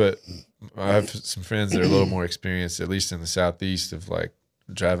go, that's what I have some friends that are a little more experienced, at least in the Southeast, of like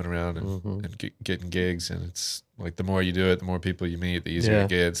driving around and getting gigs. And it's like the more you do it, the more people you meet, the easier it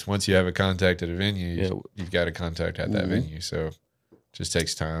gets. Once you have a contact at a venue, you've got a contact at that venue. So it just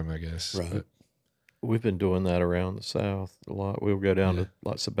takes time, I guess. Right. But, We've been doing that around the South a lot. We'll go down to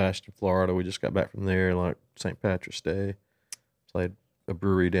like Sebastian, Florida. We just got back from there, like St. Patrick's Day. Played a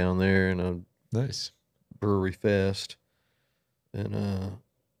brewery down there and a nice brewery fest. And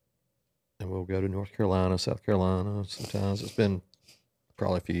we'll go to North Carolina, South Carolina sometimes. It's been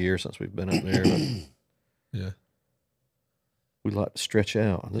probably a few years since we've been up there. But yeah. we like to stretch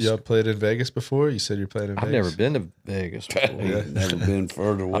out. Y'all played in Vegas before? You said you're playing in Vegas? I've never been to Vegas before. Never been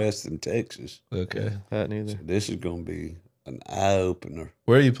further west than Texas. Okay. Hadn't either. So this is going to be an eye opener.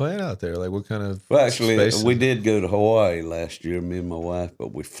 Where are you playing out there? Like what kind of Well, actually, space? we did go to Hawaii last year, me and my wife,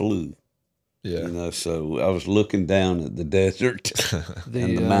 but we flew. Yeah. You know, so I was looking down at the desert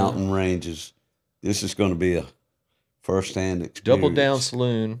and the mountain ranges. This is going to be a first-hand experience. Double Down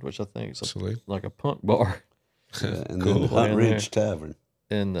Saloon, which I think is like a punk bar. Yeah, and Cool. then the Hunt Ridge Tavern.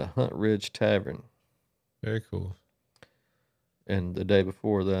 And the Hunt Ridge Tavern. Very cool. And the day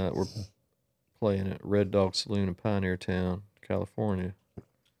before that, we're playing at Red Dog Saloon in Pioneer Town, California.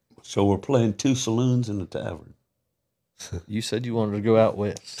 So we're playing 2 saloons and a tavern. You said you wanted to go out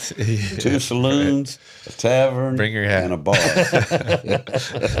west. 2 saloons, a tavern, Bring your hat. and a bar.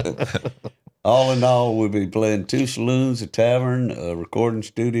 All in all, we'll be playing 2 saloons, a tavern, a recording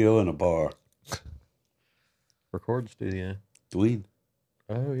studio, and a bar. Recording studio. Sweet.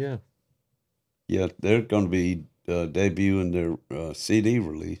 Oh, yeah. Yeah, they're going to be debuting their CD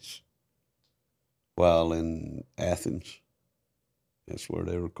release while in Athens. That's where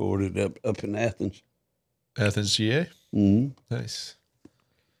they recorded up in Athens. Athens, GA? Mm-hmm. Nice.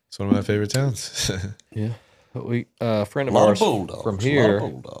 It's one of my favorite towns. Yeah. We friend of A lot ours of bulldogs. from here,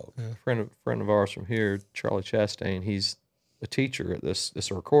 friend of ours from here, Charlie Chastain. He's a teacher at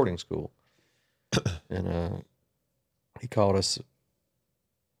this recording school, and he called us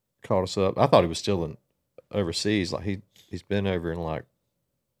up. I thought he was still overseas. Like he's been over in like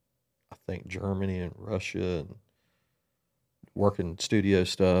I think Germany and Russia and working studio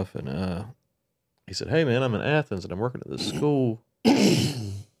stuff. And he said, "Hey man, I'm in Athens and I'm working at this school."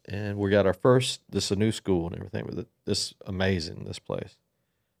 And we got this is a new school and everything, but this amazing, this place.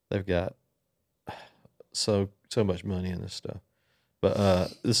 They've got so much money in this stuff.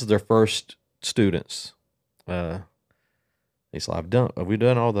 But this is their first students. He's like, we've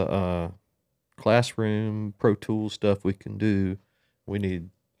done all the classroom Pro Tools stuff we can do. We need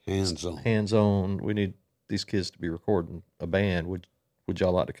hands-on. We need these kids to be recording a band. Would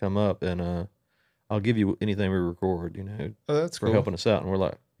y'all like to come up and I'll give you anything we record, that's for cool. helping us out. And we're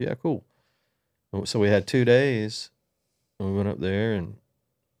like, yeah, cool. So we had 2 days and we went up there and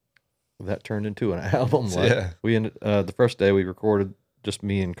that turned into an album. We ended, the first day we recorded just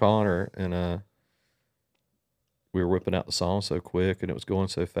me and Connor and we were whipping out the song so quick and it was going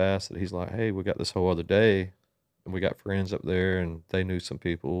so fast that he's like, hey, we got this whole other day and we got friends up there and they knew some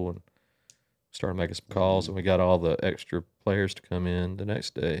people and started making some calls and we got all the extra players to come in the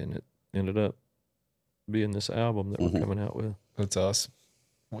next day and it ended up being this album that we're coming out with. That's awesome.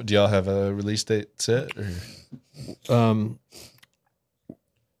 Do y'all have a release date set? Or?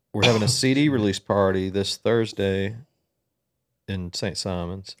 We're having a CD release party this Thursday in St.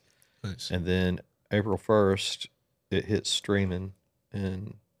 Simon's. Nice. And then April 1st, it hits streaming.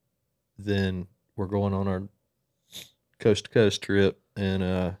 And then we're going on our coast-to-coast trip. And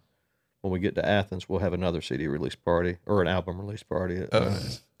when we get to Athens, we'll have another CD release party or an album release party at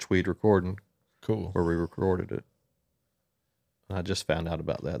Nice. Tweed Recording. Cool. Where we recorded it. I just found out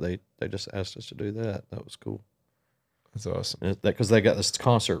about that. They just asked us to do that. That was cool. That's awesome. Because they got this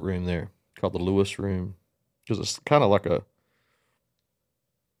concert room there called the Lewis Room. Because it's kind of like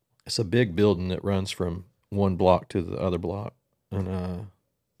it's a big building that runs from one block to the other block. And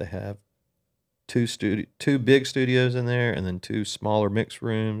they have two big studios in there and then 2 smaller mix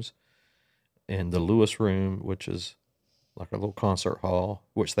rooms. And the Lewis Room, which is like a little concert hall,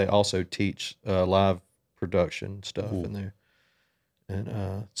 which they also teach live production stuff in there.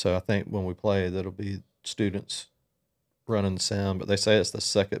 And so I think when we play, that'll be students running the sound, but they say it's the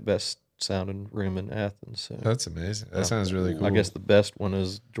second best sounding room in Athens. So That's amazing. That sounds really cool. I guess the best one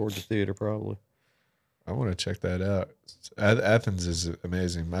is Georgia Theater, probably. I want to check that out. Athens is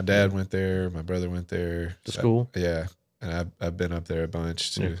amazing. My dad went there. My brother went there. The school? Yeah. And I've been up there a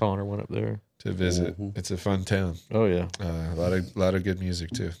bunch Yeah, Connor went up there to visit. It's a fun town. Oh yeah, A lot of good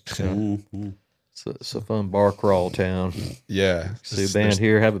music too. It's a fun bar crawl town. Yeah. See a band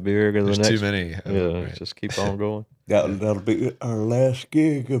here, have a beer, go to the There's next. too many. Yeah, Right. just keep on going. That'll be our last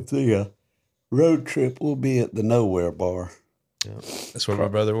gig of the road trip. We'll be at the Nowhere Bar. That's where my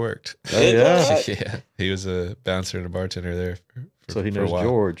brother worked. Oh, yeah. Yeah. He was a bouncer and a bartender there. So he for a knows while.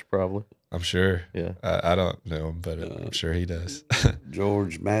 George, probably. I'm sure. Yeah. I don't know him, but I'm sure he does.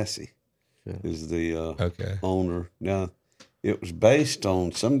 George Massey Yeah. is the Okay. owner. Now, it was based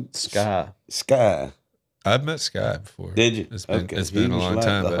on some Sky. Sky. I've met Sky before. Did you? It's been, Okay. it's He been a was long like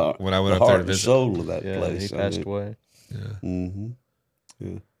time, the but heart- when I went the up there heart to and visit. soul of that Yeah, place. he passed away. Yeah.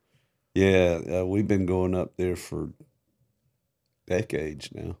 Mm-hmm. Yeah, we've been going up there for decades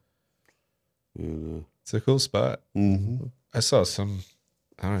now. And, It's a cool spot. mm-hmm. I saw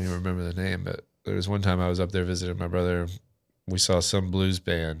I don't even remember the name, but there was one time I was up there visiting my brother. We saw some blues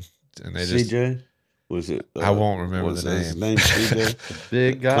band, and they just. CJ? Was it? I won't remember was the his name. name CJ?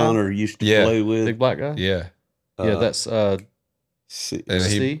 Big guy. Connor used to Yeah. play with. Big black guy. Yeah. Yeah, that's C- And he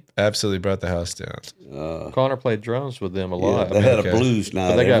C? absolutely brought the house down. Connor played drums with them a yeah, lot. they I mean, had okay. a blues night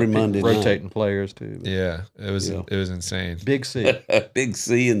but they got every Monday rotating players too. Yeah. It was insane. Big C. night. Big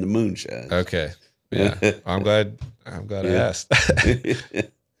C in the moonshine. Okay. Yeah. I'm glad I Yeah. asked.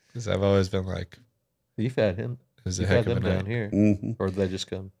 Because I've always been like, You've had him. it was a You've heck had of a them night. down here, Mm-hmm. or did they just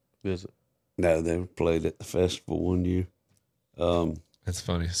come visit? No, they played at the festival one year. It's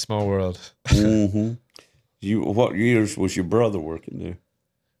funny. Small world. Mm-hmm. What years was your brother working there?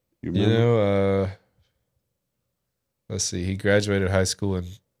 You You remember? know, let's see. He graduated high school in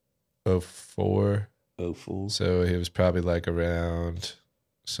 04. 04. So he was probably like around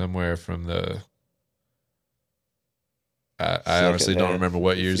somewhere from the. I honestly don't half, remember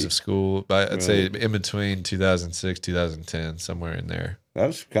what if years you- of school, but I'd say Right. in between 2006, 2010, somewhere in there. That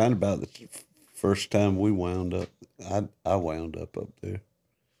was kind of about the first time we wound up. I wound up there.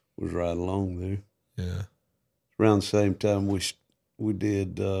 Was right along there. Yeah. Around the same time we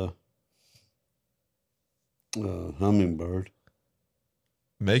did Hummingbird.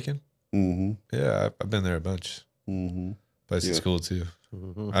 Macon? Mm-hmm. Yeah, I've been there a bunch. Mm-hmm. Plays Yeah. at school too.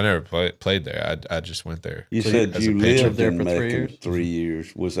 Mm-hmm. I never played there. I just went there. You So said as you a patron lived there in for 3 Macon years? 3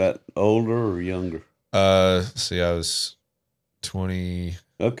 years. Was that older or younger? See, I was 22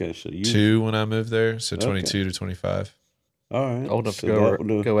 Okay, so you when I moved there, so Okay. 22 to 25. all right. Old enough So to that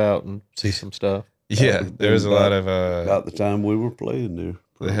would- go out and see some stuff. Yeah, would've there was a been lot of about the time we were playing there.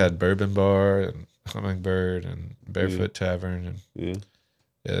 they had Bourbon Bar and Hummingbird and Barefoot Tavern and Yeah.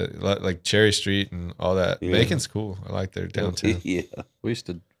 yeah, like Cherry Street and all that. Yeah. Macon's cool. I like their downtown. Yeah. We used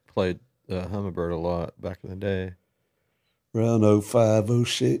to play Hummingbird a lot back in the day. Around 05,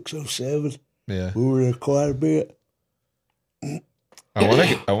 06, 07. Yeah, We were there quite a bit.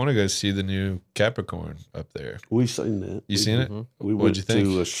 I want to go see the new Capricorn up there. We seen that. You seen it? Mhm. We What'd went you think?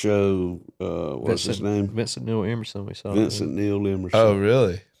 to a show. What's his name? Vincent Neil Emerson. We saw Vincent Neil Emerson. Oh,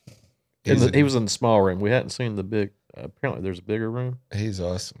 really? He was in the small room. We hadn't seen the big. Apparently, there's a bigger room. He's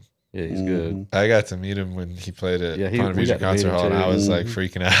awesome. Yeah, he's Mhm. good. I got to meet him when he played at Yeah, Ponte we Vedra got to meet Concert him Hall, and too. I was like Mhm.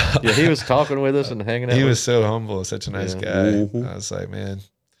 freaking out. Yeah, he was talking with us and hanging out. He with was so humble, such a nice Yeah. guy. Mhm. I was like, man,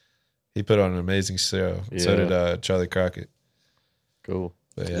 he put on an amazing show. So Yeah. did Charlie Crockett. Cool.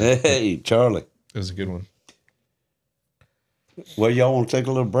 But yeah, Hey, Charlie. it was a good one. Well, y'all want to take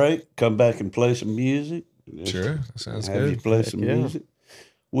a little break? Come back and play some music? Sure, that sounds Have you good. play Heck some yeah. music?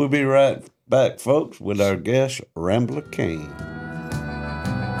 We'll be right back, folks, with our guest, Rambler Kane.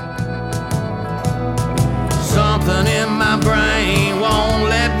 Something in my brain won't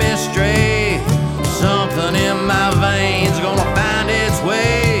let me stray. Something in my veins gonna find its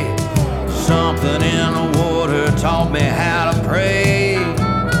way. Something in the water taught me how to pray.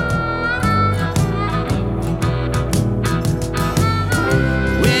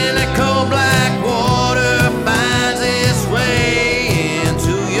 When that cold black water finds its way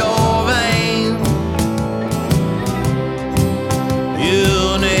into your veins,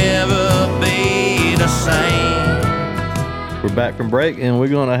 you'll never be the same. We're back from break, and we're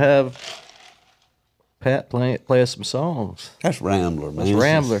gonna have Pat play us some songs. That's Rambler, man. That's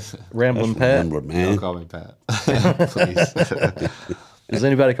Rambler, Rambling That's Pat. Rambler, man. Call me Pat. Please. Does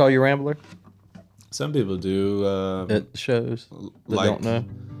anybody call you Rambler Some people do. at shows that like- don't know?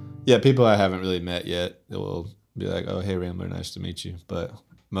 Yeah, people I haven't really met yet. They will be like, "Oh, hey, Rambler, nice to meet you." But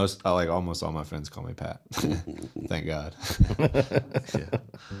almost all my friends call me Pat. Thank God.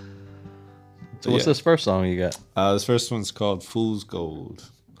 So what's yeah. this first song you got? This first one's called "Fool's Gold."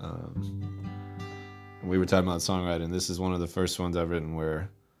 We were talking about songwriting. This is one of the first ones I've written where,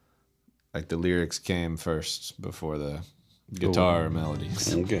 like, the lyrics came first before the guitar or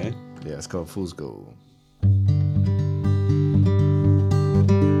melodies. Okay. Yeah, it's called "Fool's Gold."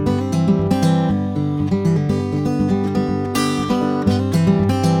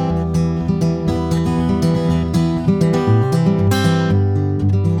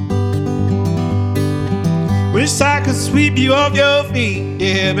 Wish I could sweep you off your feet.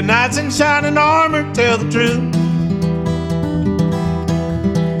 Yeah, but knights in shining armor tell the truth.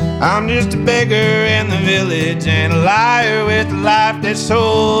 I'm just a beggar in the village and a liar with a life that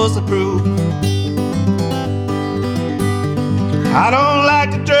shows the proof. I don't like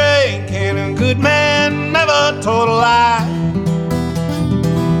to drink, and a good man never told a lie.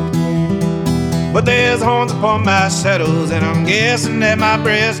 But there's horns upon my saddles, and I'm guessing that my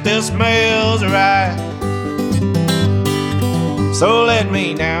breath still smells right. So let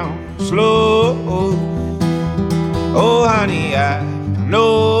me down slow. Oh, honey, I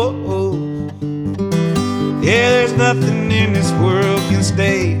know. Yeah, there's nothing in this world can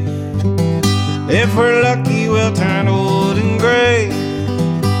stay. If we're lucky, we'll turn old and gray.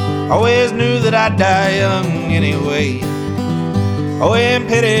 Always knew that I'd die young anyway. Oh, and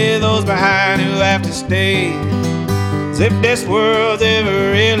pity those behind who have to stay. As if this world's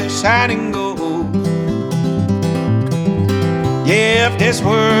ever really shining gold. Yeah, if this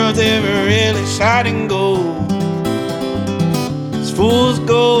world's ever really shining gold, it's fool's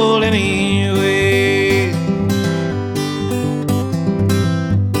gold anyway.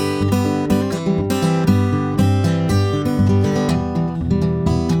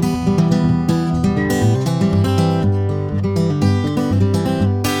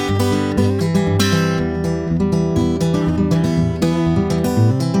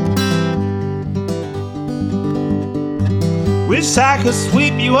 Wish I could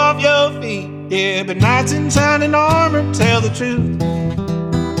sweep you off your feet. Yeah, but knights in shining armor tell the truth.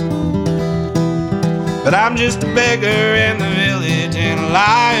 But I'm just a beggar in the village and a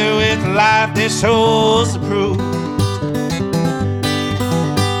liar with a life that shows the proof.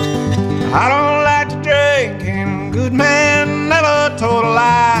 I don't like to drink, and a good man never told a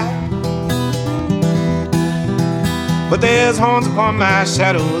lie. But there's horns upon my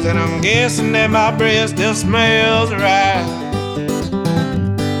shadows, and I'm guessing that my breath still smells right.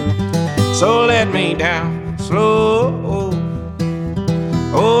 So let me down slow.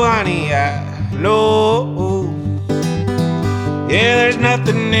 Oh, honey, I know. Yeah, there's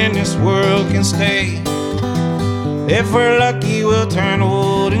nothing in this world can stay. If we're lucky, we'll turn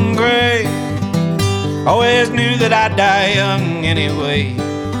old and gray. Always knew that I'd die young anyway.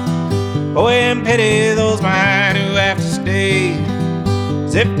 Oh, and pity those mine who have to stay.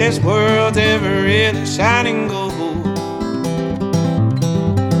 As if this world's ever really shining gold.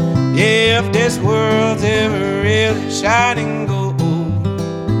 Yeah, if this world's ever really shining gold,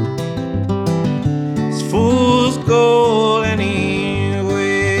 it's fool's gold anyway.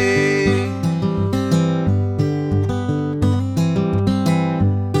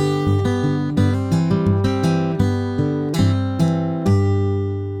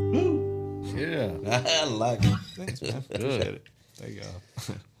 Yeah. I like it. Thanks, man. Appreciate it. There you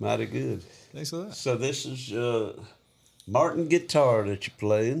go. Mighty good. Thanks for that. So this is Martin guitar that you're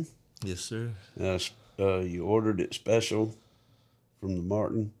playing. Yes, sir. You ordered it special from the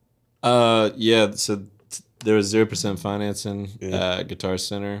Martin. Yeah. So there was 0% financing at Guitar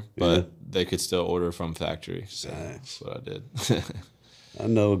Center, but they could still order from factory. So that's what I did. I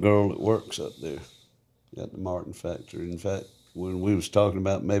know a girl that works up there at the Martin factory. In fact, when we was talking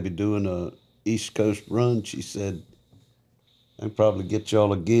about maybe doing a East Coast run, she said, I'd probably get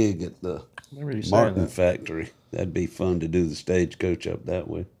y'all a gig at the Martin factory. That'd be fun to do the stagecoach up that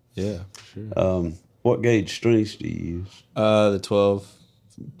way. Yeah, sure. What gauge strings do you use? The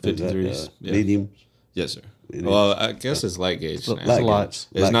 1253s. Mediums? Yes, sir. Well, I guess it's light gauge. Now. Light lights.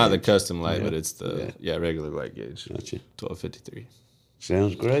 It's light not gauge. the custom light, but it's the regular light gauge. Gotcha. 1253.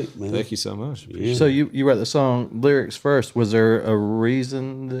 Sounds great, man. Thank you so much. Yeah. So you wrote the song lyrics first. Was there a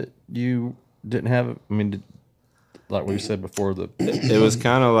reason that you didn't have it? I mean, like we said before, It was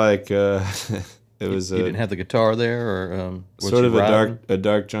kind of like it was you didn't have the guitar there, or was sort you of writing? a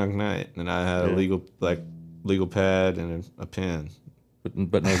dark drunk night, and I had a legal pad and a pen.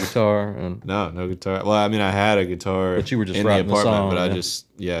 but no guitar, and No guitar. Well, I mean, I had a guitar, But you were just in the writing the apartment, song, but I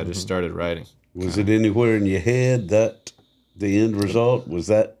yeah. just started writing. Was it anywhere in your head that the end result was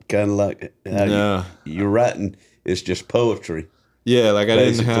that kind of like how No. you're writing? It's just poetry. Yeah, like I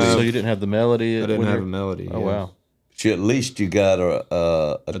didn't Basically. have. so you didn't have the melody. I didn't have a melody. Oh yeah. wow! At least you got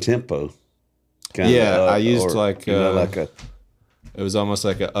a tempo. Kinda, Yeah, I used like like a it was almost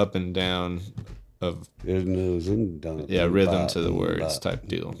like a up and down of rhythm to the words type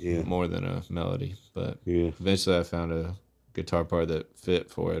deal. Yeah. More than a melody, but Yeah. eventually I found a guitar part that fit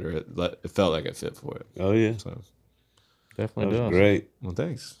for it, or it felt like it fit for it. Oh yeah, So, that Definitely was does. great. well,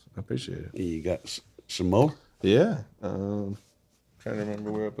 thanks. I appreciate it. You got some more? Yeah. Trying to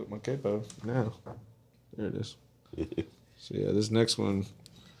remember where I put my capo now. There it is. So yeah, this next one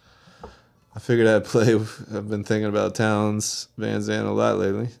I figured I'd play. I've been thinking about Towns Van Zandt a lot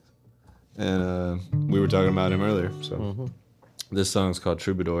lately, and we were talking about him earlier. So this song's called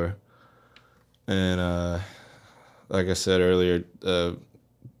Troubadour, and like I said earlier, a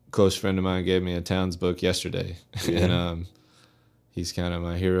close friend of mine gave me a Towns book yesterday, and he's kind of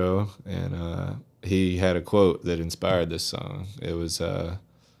my hero, and he had a quote that inspired this song. It was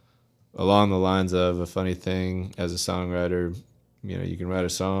along the lines of, a funny thing as a songwriter, you know, you can write a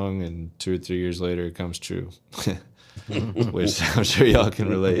song and 2 or 3 years later it comes true, which I'm sure y'all can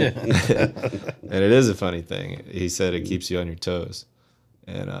relate. And it is a funny thing. He said it keeps you on your toes.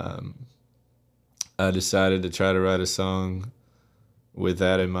 And I decided to try to write a song with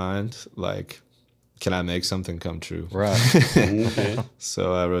that in mind. Like, can I make something come true? Right.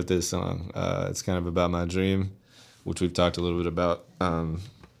 So I wrote this song. It's kind of about my dream, which we've talked a little bit about,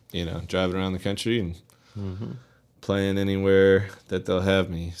 you know, driving around the country and playing anywhere that they'll have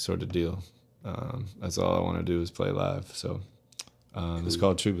me, sort of deal. That's all I want to do is play live. So it's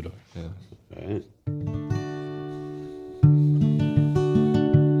called Troubadour. Yeah. All right.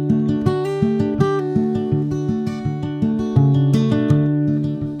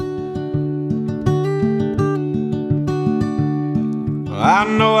 I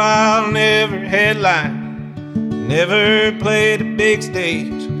know I'll never headline, never play the big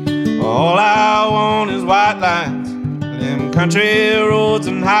stage. All I want is white lines, them country roads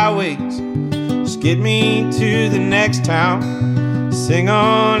and highways. Just get me to the next town, sing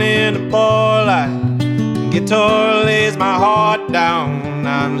on in the bar light. Guitar lays my heart down,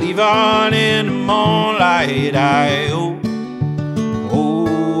 I'm leaving in the moonlight. Oh, oh,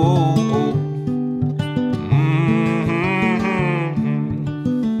 oh, oh.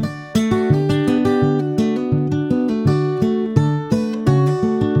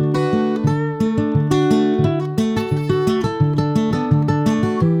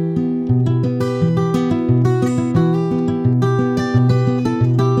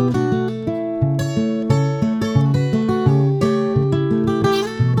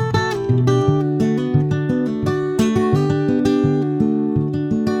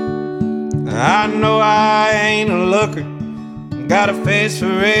 I know I ain't a looker, got a face for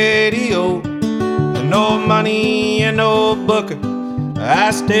radio, and no money and no booker.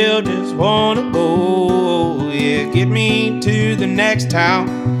 I still just wanna go, yeah, get me to the next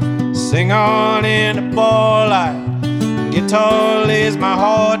town, sing on in the bar light. Guitar lays my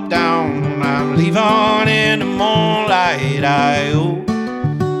heart down, I'm leaving in the moonlight. Oh,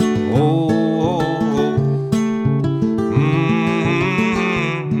 oh, oh, oh.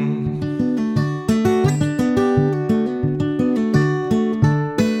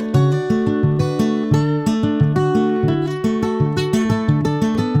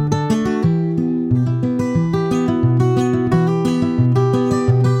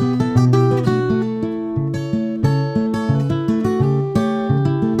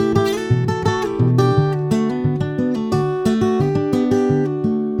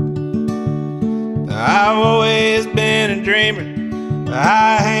 I've always been a dreamer, but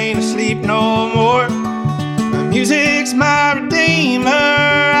I ain't asleep no more. My music's my redeemer,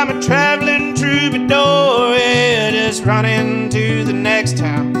 I'm a traveling troubadour, yeah, just running to the next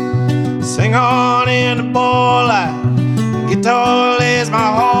town, sing on in the bar light. Guitar lays my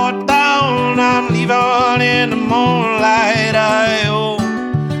heart down, I'm leaving in the moonlight. Oh,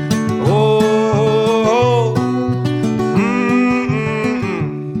 oh, oh, oh.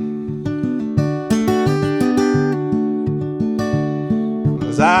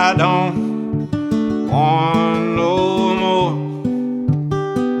 I don't want no more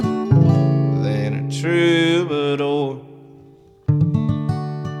than a troubadour.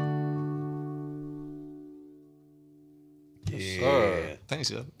 Yeah. Thanks,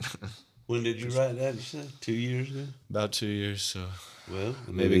 yeah. When did you write that? You said 2 years ago. About 2 years, so Well,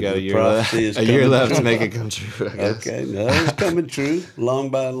 maybe got a the year left. prophecy is A year coming left to true. make it come true, I guess. Okay, no, it's coming true, long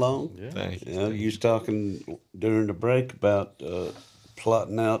by long. Thank you. You know, you was talking during the break about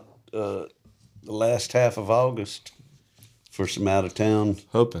plotting out the last half of August for some out of town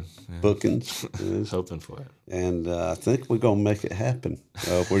Hoping. Yeah. bookings, yes. Hoping for it. And I think we're gonna make it happen.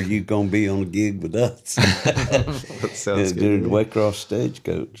 Where you gonna be on a gig with us That sounds during the good. Waycross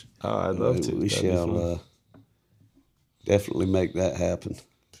Stagecoach? Oh, I'd love to. We That'd be shall fun. definitely make that happen.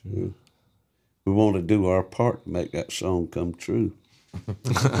 We want to do our part to make that song come true.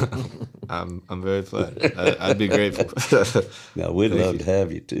 I'm very flattered. I'd be grateful. Now we'd Thank love you. to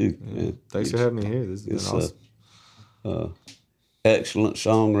have you too. Yeah. Thanks for having me here. This has It's been awesome. Excellent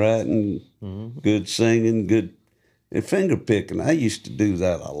songwriting, good singing, good and finger picking. I used to do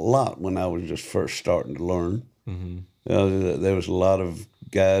that a lot when I was just first starting to learn. There was a lot of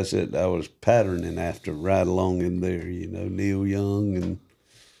guys that I was patterning after right along in there, you know, Neil Young and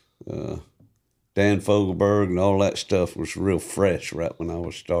Dan Fogelberg and all that stuff was real fresh right when I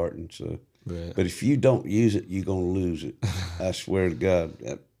was starting. So, Right. but if you don't use it, you're going to lose it. I swear to God,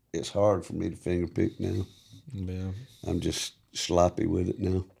 it's hard for me to finger pick now. Yeah. I'm just sloppy with it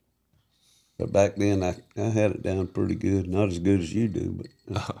now. But back then, I had it down pretty good. Not as good as you do,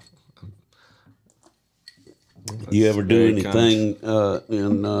 but you ever do very anything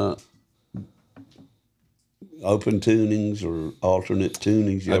in open tunings or alternate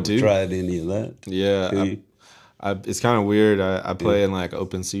tunings? You I ever do. tried any of that? Yeah. Okay. It's kind of weird. I play in like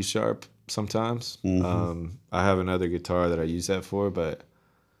open C sharp sometimes. I have another guitar that I use that for, but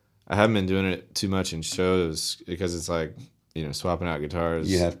I haven't been doing it too much in shows because it's like, you know, swapping out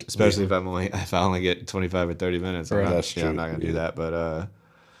guitars. You have to, especially if I only get 25 or 30 minutes. Right. I'm That's not true. gonna do that. But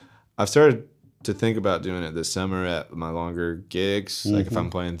I've started to think about doing it this summer at my longer gigs. Like if I'm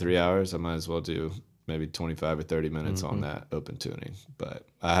playing 3 hours, I might as well do maybe 25 or 30 minutes on that open tuning. But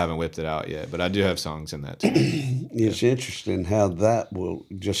I haven't whipped it out yet. But I do have songs in that too. It's interesting how that will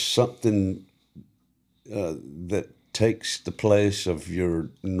just something that takes the place of your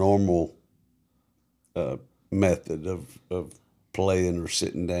normal method of playing or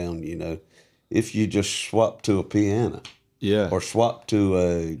sitting down, you know. If you just swap to a piano Yeah. or swap to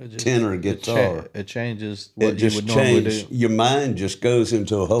a tenor guitar, It changes what it just you would normally changes. do. Your mind just goes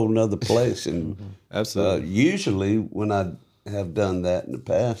into a whole nother place. And Absolutely. usually when I have done that in the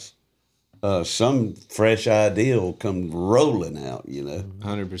past, some fresh idea will come rolling out, you know,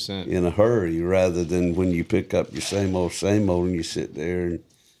 100%. in a hurry, rather than when you pick up your same old, and you sit there and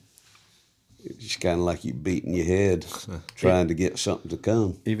it's kind of like you beating your head trying to get something to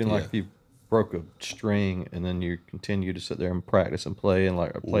come. Even like if you broke a string and then you continue to sit there and practice and play and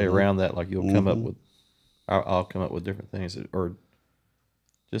like play around that, like you'll come up with, I'll come up with different things or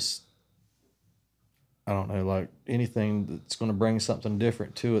just, I don't know, like anything that's going to bring something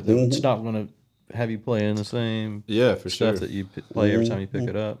different to it. It's not going to have you playing the same Yeah, for stuff sure. that you play every time you pick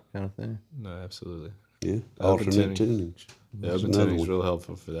it up, kind of thing. No, absolutely. Yeah, Open alternate tuning. tunings. Yeah, That's open another tuning is one. real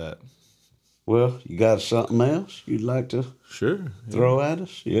helpful for that. Well, you got something else you'd like to Sure. throw at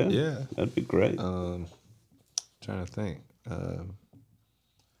us? Yeah, Yeah. that'd be great. Trying to think. Let's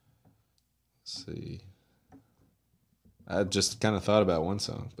see. I just kind of thought about one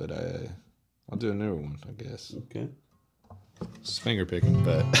song, but I'll do a newer one, I guess. Okay, It's finger picking,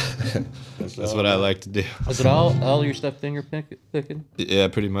 but that's all what I like to do. Is it all your stuff finger picking? Yeah,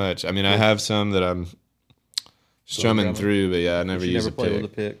 pretty much. I mean, I have some that I'm strumming drumming? through, but yeah, I never You use never a play pick.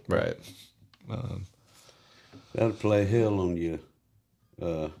 with a pick? Right. that'll play hell on your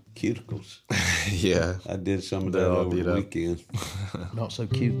cuticles. Yeah. I did some of They're that all over beat the up. weekend. Not so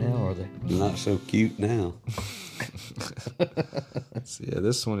cute now, are they? Not so cute now. So yeah,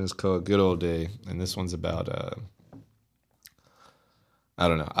 this one is called Good Old Day, and this one's about I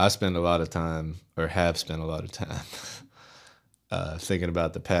don't know. I spend a lot of time, or have spent a lot of time, thinking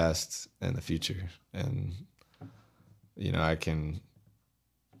about the past and the future, and you know, I can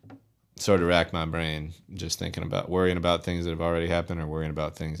sort of rack my brain just thinking about worrying about things that have already happened, or worrying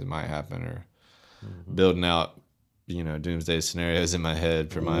about things that might happen, or building out, you know, doomsday scenarios in my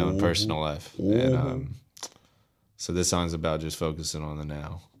head for my own personal life, and so this song's about just focusing on the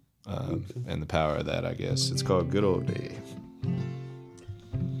now and the power of that, I guess. It's called Good Old Day.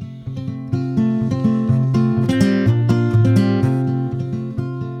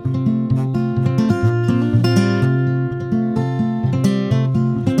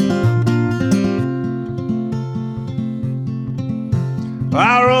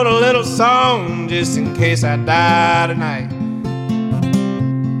 I wrote a little song just in case I die tonight.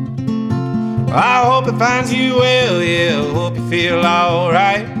 I hope it finds you well, yeah, hope you feel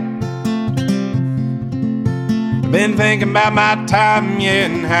alright. I've been thinking about my time, yeah,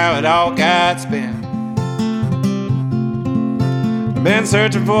 and how it all got spent. I've been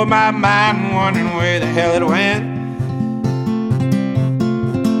searching for my mind, wondering where the hell it went.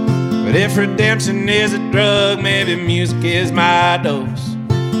 But if redemption is a drug, maybe music is my dose.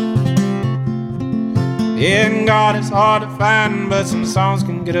 Yeah, and God is hard to find, but some songs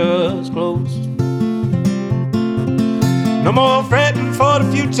can get us close. No more fretting for the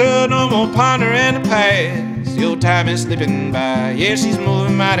future, no more pondering the past. Your time is slipping by, yeah, she's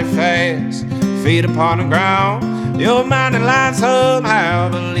moving mighty fast. Feet upon the ground, your mind in line somehow.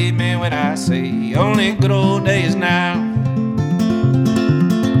 Believe me when I say, only good old days now.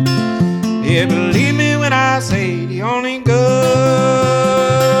 Yeah, believe me when I say, the only good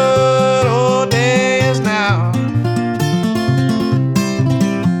old days now.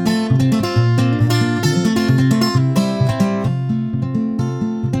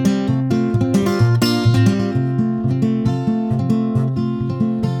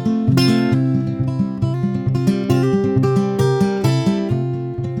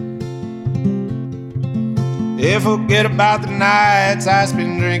 And forget about the nights I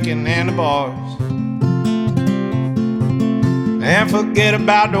spent drinking in the bars. And forget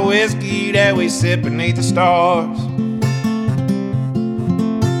about the whiskey that we sip beneath the stars.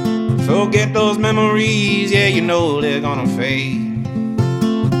 Forget those memories, yeah, you know they're gonna fade.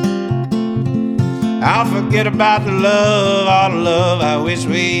 I'll forget about the love, all the love I wish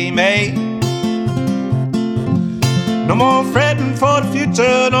we made. No more fretting for the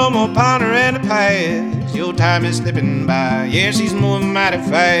future, no more pondering the past. Your time is slipping by, yeah, she's moving mighty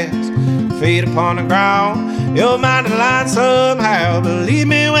fast. Feet upon the ground, your mind in line somehow. Believe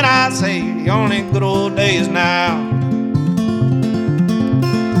me when I say the only good old days now.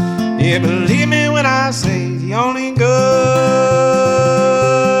 Yeah, believe me when I say the only good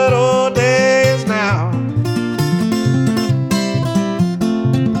old days now.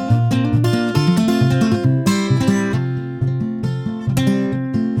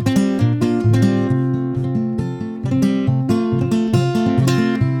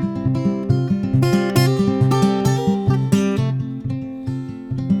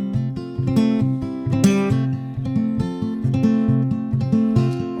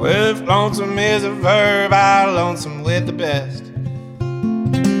 Well, if lonesome is a verb, I'm lonesome with the best.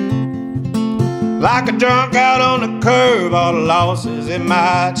 Like a drunk out on the curb, all the losses in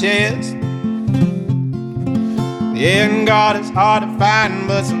my chest. Yeah, and God, it's hard to find,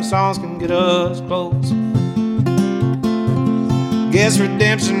 but some songs can get us close. Guess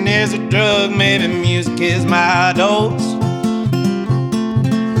redemption is a drug, maybe music is my dose.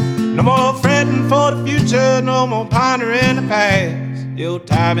 No more fretting for the future, no more pondering the past. Your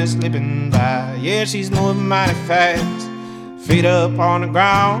time is slipping by, yeah, she's moving mighty fast. Feet up on the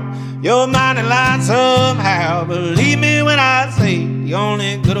ground, your mind in line somehow. Believe me when I say the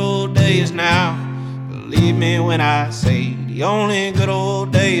only good old days now. Believe me when I say the only good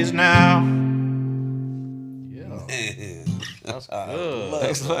old days now. That's good.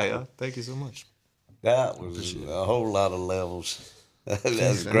 Thanks a lot, y'all. Thank you so much. That was a whole lot of levels.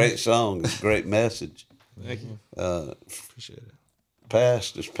 That's a great song. It's a great message. Thank you. Appreciate it.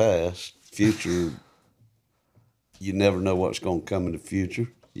 Past is past. Future, you never know what's going to come in the future.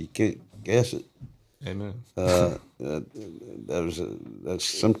 You can't guess it. Amen. That's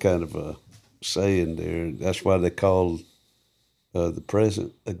some kind of a saying there. That's why they call the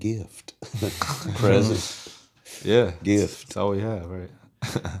present a gift. Present. Yeah. Gift. It's all we have, right?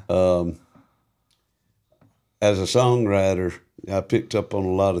 As a songwriter, I picked up on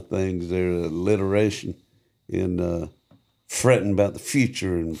a lot of things there, alliteration in fretting about the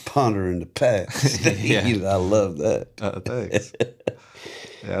future and pondering the past. Yeah. I love that. Thanks.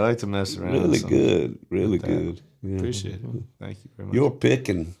 Yeah, I like to mess around. Really some- good. Really good. Yeah. Appreciate it. Thank you very much. Your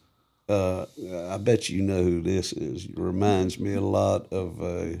picking, I bet you know who this is. It reminds me a lot of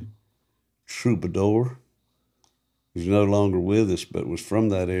a troubadour who's no longer with us, but was from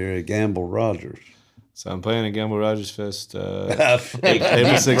that area, Gamble Rogers. So I'm playing at Gamble Rogers Fest I think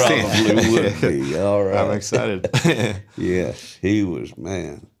April 16th. probably would be. All right. I'm excited. Yes, he was,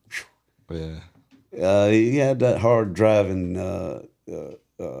 man. Yeah, He had that hard driving,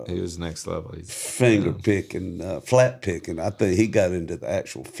 he was next level. He's finger picking, flat picking. I think he got into the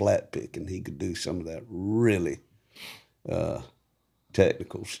actual flat picking. He could do some of that really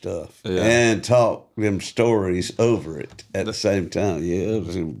technical stuff and talk them stories over it at the same time. Yeah, it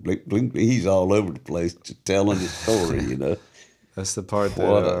was blink, blink, he's all over the place just telling the story, you know. That's the part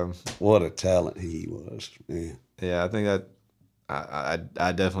that What a talent he was, man. yeah, I think that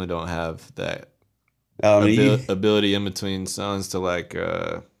I definitely don't have that I mean, ability in between songs to like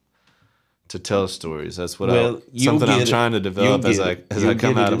to tell stories. That's what you'll something I'm get it. trying to develop You'll as get I it.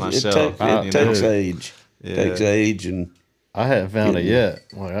 come You'll out get of my it. shell. It takes age. Yeah. Takes age and I haven't found it yet.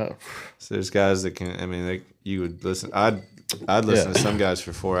 Like, So there's guys that can. I mean, you would listen. I'd listen to some guys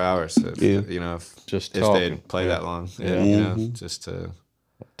for 4 hours. If, you know, Just if talking. they'd play that long. Yeah, Yeah. you know, just to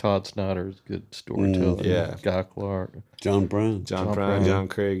Todd Snyder's a good storyteller. Yeah. Guy Clark. John Brown. John Brown, John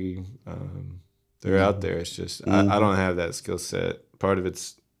Craigie. They're out there. It's just I don't have that skill set. Part of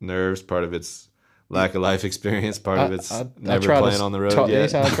it's nerves. Part of it's lack of life experience. Part of it's never playing on the road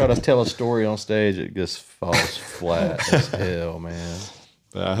yet. Anytime I try to tell a story on stage, it just falls flat as hell, man.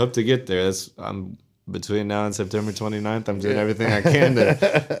 But I hope to get there. I'm between now and September 29th. I'm doing everything I can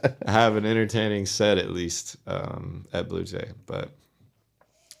to have an entertaining set at least at Blue Jay. But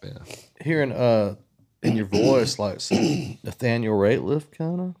yeah, Hearing in your voice like some Nathaniel Rateliff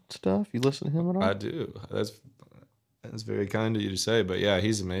kind of stuff. You listen to him at all? I do. That's very kind of you to say. But yeah,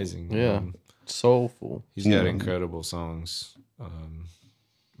 he's amazing. Yeah, soulful. He's got incredible songs.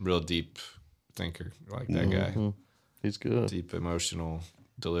 Real deep thinker, like that guy. He's good. Deep emotional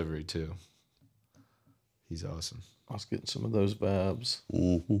delivery too. He's awesome. I was getting some of those vibes.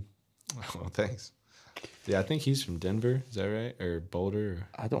 Mm-hmm. Oh, thanks. Yeah, I think he's from Denver. Is that right? Or Boulder?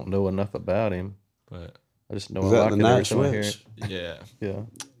 I don't know enough about him, But I just know Is I that like the it every Night time I hear it. Sweats? yeah, Yeah.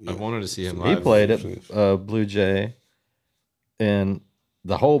 I wanted to see him He live. played at Blue Jay, and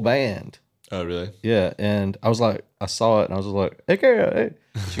the whole band. Oh, really? Yeah, and I was like, I saw it, and I was like, "Hey, Kara!" Hey.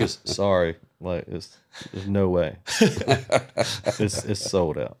 She goes, "Sorry, like there's no way. It's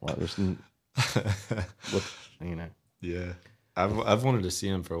sold out. Like there's, you know." Yeah, I've wanted to see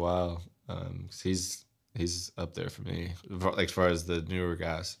him for a while. 'Cause he's up there for me, like as far as the newer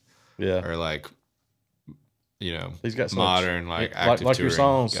guys, Yeah, or like, he's got so modern much, active like your touring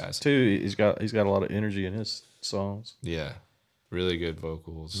songs guys. too. He's got a lot of energy in his songs. Yeah, really good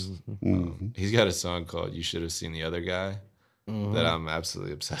vocals. Mm-hmm. He's got a song called "You Should Have Seen the Other Guy" that I'm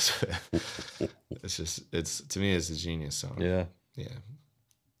absolutely obsessed with. it's to me, it's a genius song. Yeah,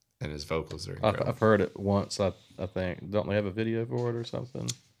 and his vocals are incredible. I've heard it once. I think don't they have a video for it or something?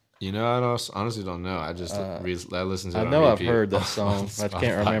 I honestly don't know. I just I listened to it. I know on I've repeat heard that on song. I Spotify.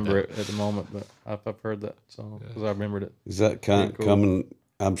 can't remember it at the moment, but I've heard that song because I remembered it. Is that kind Cool. coming?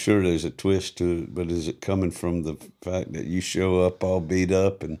 I'm sure there's a twist to it, but is it coming from the fact that you show up all beat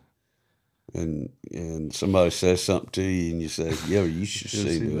up and somebody says something to you and you say, "Yo, you should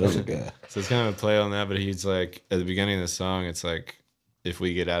see the other guy." So it's kind of a play on that, but he's like at the beginning of the song, it's like, if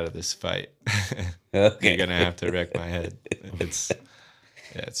we get out of this fight, Okay. you're gonna have to wreck my head.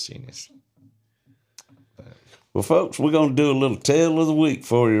 It's genius. Well, folks, we're going to do a little tale of the week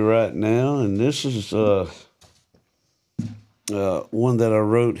for you right now, and this is one that I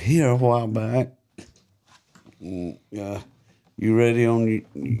wrote here a while back. You ready on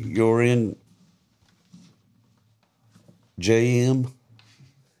your end, JM?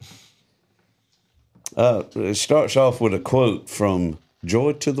 It starts off with a quote from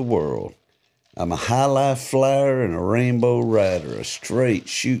Joy to the World. "I'm a high life flyer and a rainbow rider, a straight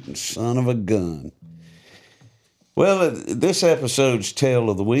shooting son of a gun." Well, this episode's Tale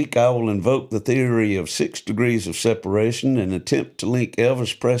of the Week, I will invoke the theory of 6 degrees of separation and attempt to link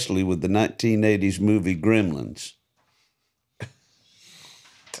Elvis Presley with the 1980s movie Gremlins.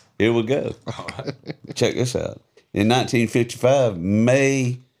 Here we go. Check this out. In 1955,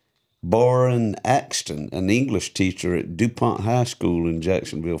 May Boren Axton, an English teacher at DuPont High School in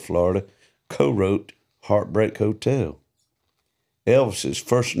Jacksonville, Florida, co-wrote Heartbreak Hotel, Elvis's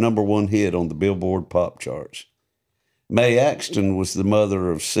first #1 hit on the Billboard pop charts. Mae Axton was the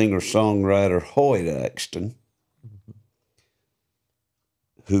mother of singer-songwriter Hoyt Axton,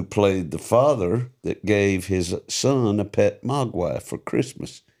 who played the father that gave his son a pet mogwai for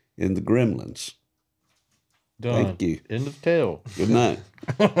Christmas in the Gremlins. Done. Thank you. End of tale. Good night.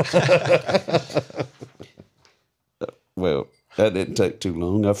 Well, that didn't take too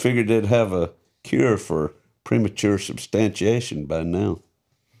long. I figured they'd have a cure for premature substantiation by now.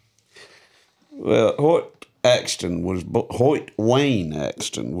 Well, Hoyt Wayne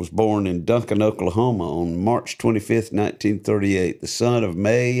Axton was born in Duncan, Oklahoma on March 25th, 1938, the son of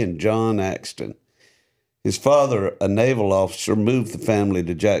May and John Axton. His father, a naval officer, moved the family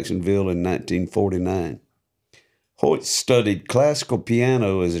to Jacksonville in 1949. Hoyt studied classical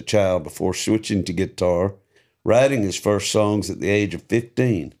piano as a child before switching to guitar, writing his first songs at the age of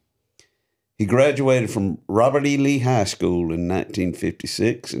 15. He graduated from Robert E. Lee High School in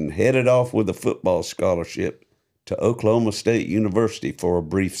 1956 and headed off with a football scholarship to Oklahoma State University for a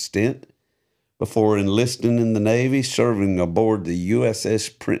brief stint before enlisting in the Navy, serving aboard the USS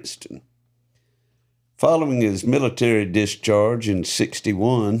Princeton. Following his military discharge in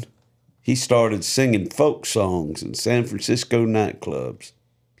 1961, he started singing folk songs in San Francisco nightclubs.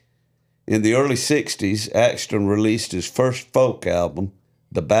 In the early 60s, Axton released his first folk album,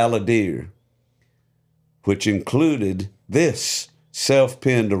 The Balladeer, which included this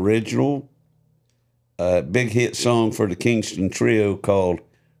self-penned original, big hit song for the Kingston Trio called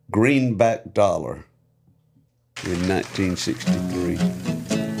Greenback Dollar in 1963.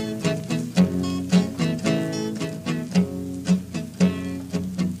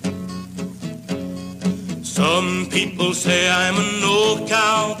 Some people say I'm a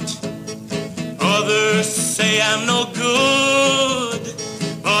no-count, others say I'm no good,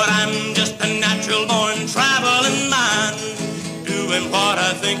 but I'm just a natural-born traveling man, doing what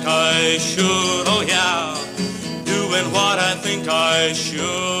I think I should, oh yeah, doing what I think I should.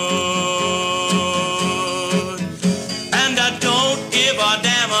 And I don't give a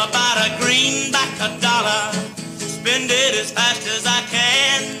damn about a greenback $1, spend it as fast as I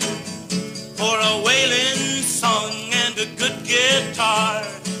can, for a wailing song and a good guitar,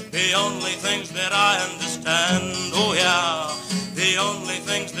 the only things that I understand, oh yeah, the only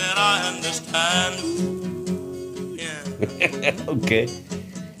things that I understand. Okay.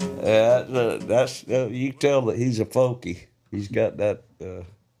 That's you can tell that he's a folkie. He's got that.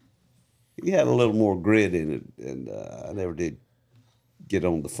 He had a little more grit in it, and I never did get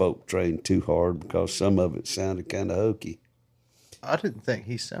on the folk train too hard because some of it sounded kind of hokey. I didn't think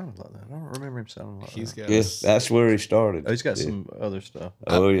he sounded like that. I don't remember him sounding like He's that. got. Yeah, that's where he started. Oh, he's got Yeah. some other stuff.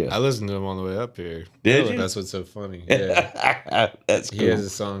 Oh yeah. I listened to him on the way up here. Did you? That's what's so funny. Yeah. That's He cool. has a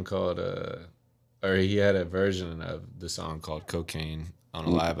song called, or he had a version of the song called Cocaine on a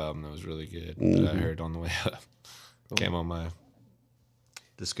live album that was really good that I heard on the way up. Came on my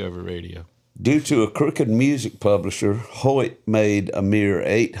Discover Radio. Due to a crooked music publisher, Hoyt made a mere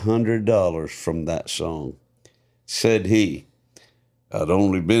 $800 from that song. Said he, I'd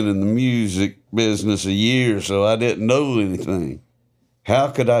only been in the music business a year, so I didn't know anything. How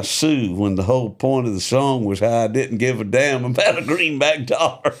could I sue when the whole point of the song was how I didn't give a damn about a greenback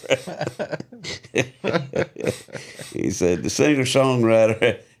dollar? He said the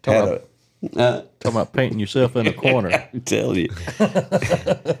singer-songwriter had a... Talking about painting yourself in a corner. I tell you.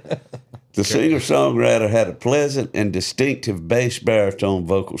 The singer-songwriter had a pleasant and distinctive bass baritone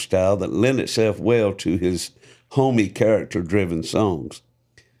vocal style that lent itself well to his homey, character-driven songs.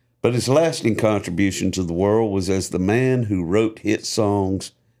 But his lasting contribution to the world was as the man who wrote hit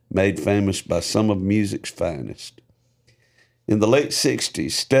songs made famous by some of music's finest. In the late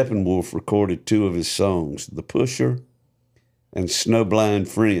 60s, Steppenwolf recorded two of his songs, The Pusher and Snowblind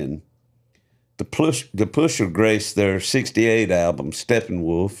Friend. The Pusher graced their 68 album,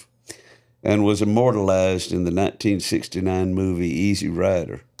 Steppenwolf, and was immortalized in the 1969 movie Easy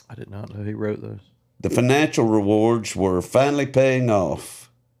Rider. I did not know he wrote those. The financial rewards were finally paying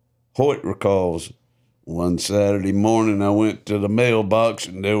off. Hoyt recalls, one Saturday morning I went to the mailbox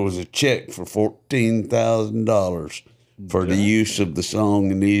and there was a check for $14,000 for the use of the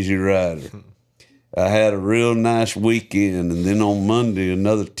song in Easy Rider. I had a real nice weekend, and then on Monday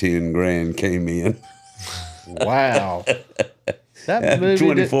another 10 grand came in. Wow. That Had movie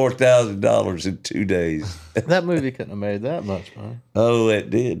 $24,000 in 2 days. That movie couldn't have made that much money. Oh, it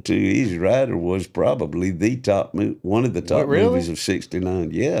did too. Easy Rider was probably the top one of the top Really? movies of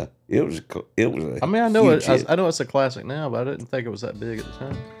 '69. Yeah, it was. I mean, I know huge it. hit. I know it's a classic now, but I didn't think it was that big at the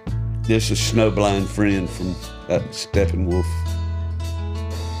time. This is Snowblind Friend from that Steppenwolf.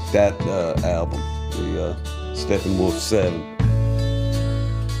 That album, the Steppenwolf 7.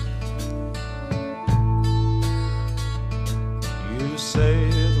 You say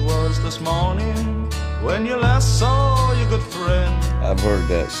it was this morning when you last saw your good friend I've heard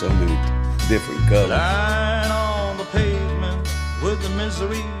that so many different covers. lying on the pavement with the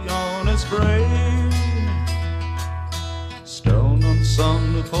misery on his brain. Stone and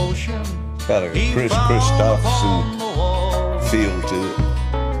sun with potion, Got a he Chris found Christopherson upon the wall feel to it.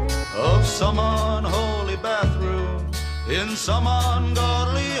 of some unholy bathroom in some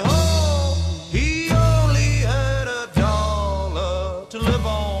ungodly hole. He only had $1 to live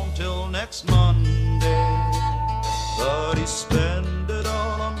on till next Monday, but he spent it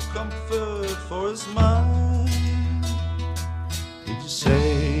all on comfort for his mind. Did you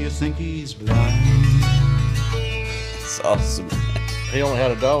say you think he's blind? It's awesome. He only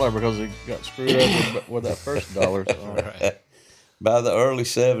had $1 because he got screwed up with that first dollar. So. By the early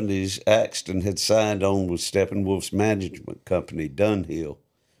 70s, Axton had signed on with Steppenwolf's management company, Dunhill,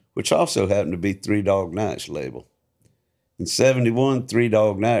 which also happened to be Three Dog Night's label. In '71, Three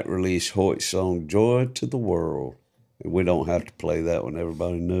Dog Night released Hoyt's song Joy to the World. And we don't have to play that one.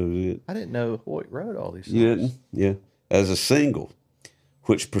 Everybody knows it. I didn't know Hoyt wrote all these songs. You didn't? Yeah. As a single,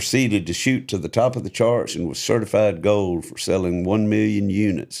 which proceeded to shoot to the top of the charts and was certified gold for selling 1 million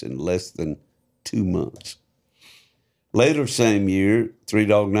units in less than 2 months. Later same year, Three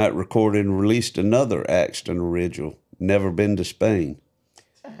Dog Night recorded and released another Axton original, Never Been to Spain,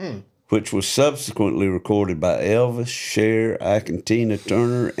 which was subsequently recorded by Elvis, Cher, Ike and Tina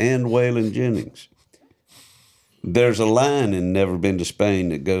Turner, and Waylon Jennings. There's a line in Never Been to Spain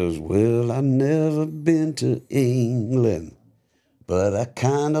that goes, well, I've never been to England, but I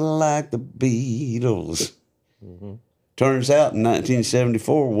kind of like the Beatles. Turns out in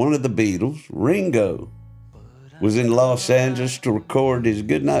 1974, one of the Beatles, Ringo, was in Los Angeles to record his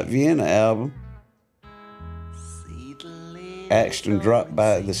Goodnight Vienna album. Axton dropped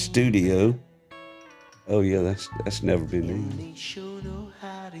by the studio. Oh yeah, that's never been in.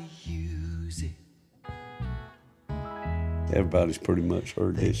 Everybody's pretty much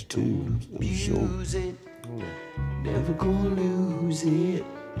heard this too, I'm sure. Never gonna lose it.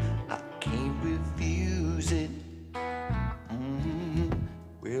 I can't refuse it.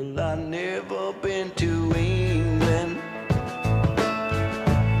 Well, I never been to England,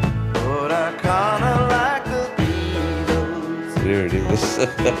 but I kinda like the Beatles. ridiculous.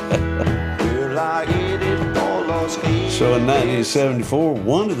 Well, I ate it all lost feet. So in 1974,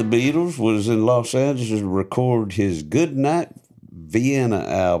 one of the Beatles was in Los Angeles to record his Goodnight Vienna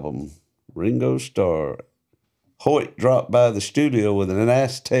album. Ringo Starr. Hoyt dropped by the studio with an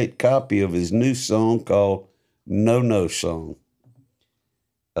acetate copy of his new song called No No Song,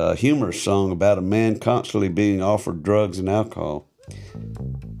 a humorous song about a man constantly being offered drugs and alcohol.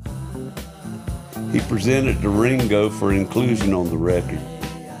 He presented it to Ringo for inclusion on the record.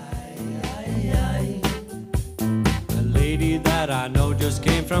 A lady that I know just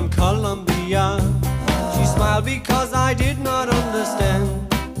came from Colombia. She smiled because I did not understand.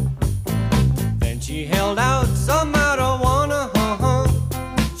 Then she held out some marijuana.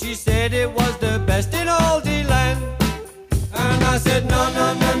 She said it was the best in all the land. And I said, no,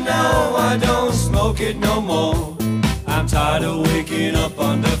 no, no, no, I don't smoke it no more. I'm tired of waking up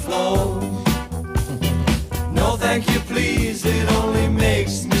on the floor. No, thank you, please, it only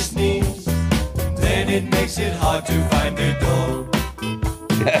makes me sneeze. Then it makes it hard to find the door.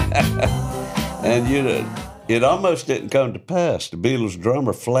 And you know, it almost didn't come to pass. The Beatles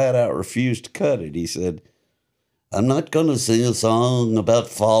drummer flat out refused to cut it. He said, I'm not going to sing a song about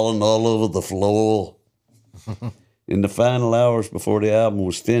falling all over the floor. In the final hours before the album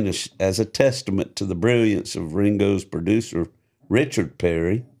was finished, as a testament to the brilliance of Ringo's producer, Richard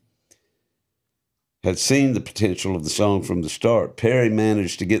Perry, had seen the potential of the song from the start. Perry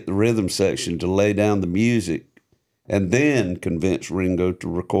managed to get the rhythm section to lay down the music and then convinced Ringo to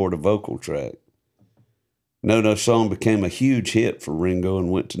record a vocal track. No No Song became a huge hit for Ringo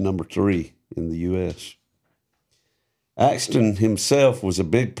and went to number 3 in the U.S. Axton himself was a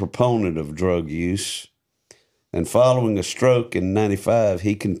big proponent of drug use, and following a stroke in 1995,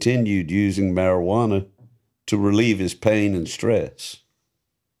 he continued using marijuana to relieve his pain and stress.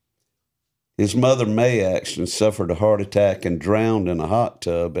 His mother, Mae Axton, suffered a heart attack and drowned in a hot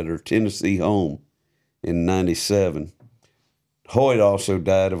tub at her Tennessee home in 1997. Hoyt also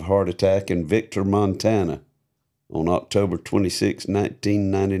died of a heart attack in Victor, Montana on October 26,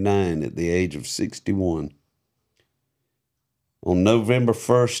 1999 at the age of 61. On November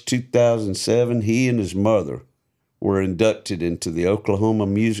 1st, 2007, he and his mother were inducted into the Oklahoma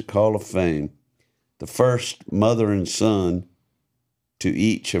Music Hall of Fame, the first mother and son to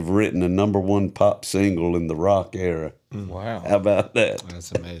each have written a number 1 pop single in the rock era. Wow. How about that?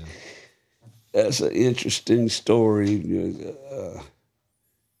 That's amazing. That's an interesting story.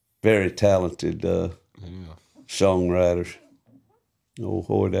 Very talented songwriters. Old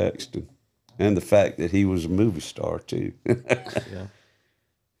Hoyt Axton. And the fact that he was a movie star, too. Yeah.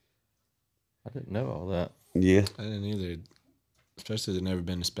 I didn't know all that. Yeah. I didn't either, especially that never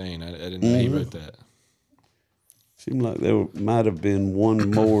been to Spain. I didn't know he wrote that. Seemed like there might have been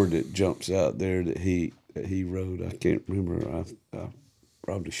one more that jumps out there that he wrote. I can't remember. I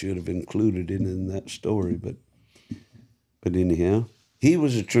probably should have included it in that story, but anyhow, he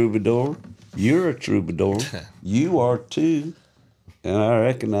was a troubadour. You're a troubadour. You are too, and I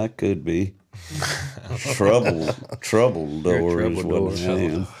reckon I could be. Troubledore is what I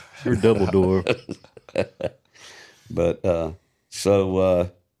am. You're double door. But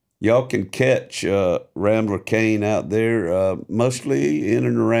so y'all can catch Rambler Kane out there, mostly in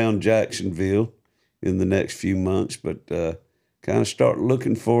and around Jacksonville in the next few months, but kind of start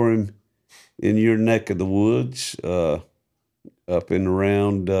looking for him in your neck of the woods, up and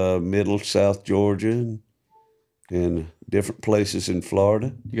around middle, South Georgia, and different places in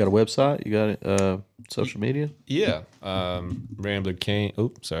Florida. You got a website? You got social media? Yeah. Rambler Kane.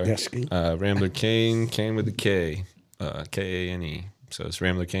 Oops, sorry. Yes, Kane. Rambler Kane, Kane with a K, Kane. So it's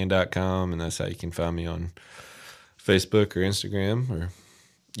ramblerkane.com, and that's how you can find me on Facebook or Instagram or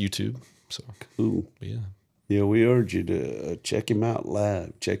YouTube. So Cool. yeah. Yeah, we urge you to check him out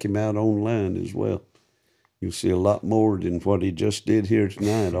live. Check him out online as well. You'll see a lot more than what he just did here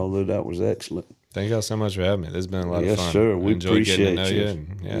tonight, although that was excellent. Thank y'all so much for having me. This has been a lot Yes, of fun. sir. We I enjoyed getting to appreciate know you.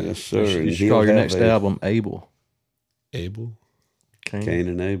 and, yeah. Yes, sir. You And should call he'll your have next a album Abel. Abel. Kane. Cain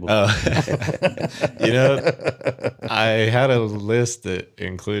and Abel. You know, I had a list that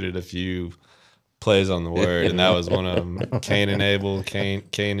included a few plays on the word, and that was one of them. Cain and Abel.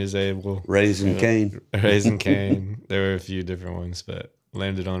 Cain is Abel. Raising Cain. Raising Cain. There were a few different ones, but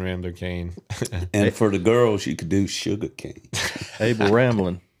landed on Rambler Kane. And for the girls, you could do Sugar Cane. Abel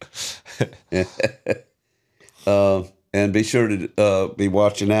Rambling. And be sure to be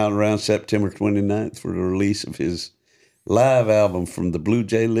watching out around September 29th for the release of his live album from the Blue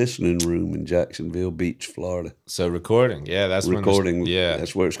Jay Listening Room in Jacksonville Beach, Florida. So recording, yeah, that's Recording, yeah,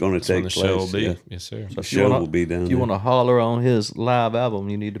 that's where it's going to that's when take the place. show will be. Yeah. Yes, sir. The show will be down If there. you want to holler on his live album,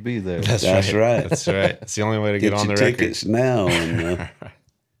 you need to be there. That's right. That's right. That's the only way to Get get on your the record. tickets now. And,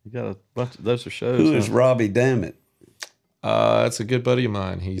 You got a bunch of those are shows. who is huh? Robbie Dammit? That's a good buddy of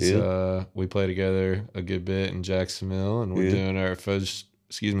mine. He's Yeah. we play together a good bit in Jacksonville, and we're Yeah. doing our first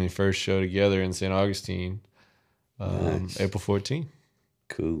show together in St. Augustine, Nice. April 14th.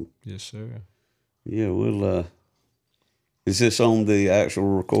 Cool. Yes, sir. Yeah, we'll. Is this on the actual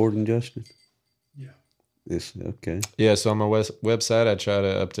recording, Justin? Yeah. This okay. Yeah, so on my website, I try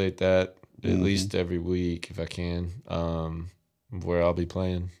to update that at Mm-hmm. least every week if I can, where I'll be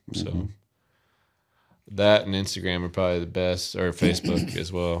playing. Mm-hmm. So that and Instagram are probably the best, or Facebook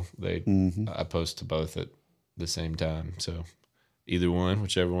as well. Mm-hmm. I post to both at the same time. So either one,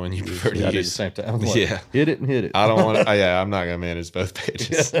 whichever one you prefer I to do the use. same time. Like, Yeah. hit it and hit it. I don't want to. Yeah, I'm not gonna manage both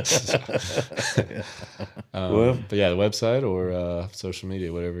pages. But yeah, the website or social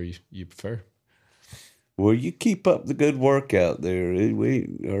media, whatever you prefer. Well, you keep up the good work out there. We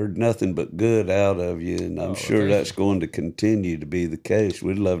heard nothing but good out of you, and I'm sure thank that's going to continue to be the case.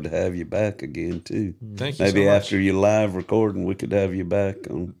 We'd love to have you back again too. Thank you. Maybe so much. after your live recording, we could have you back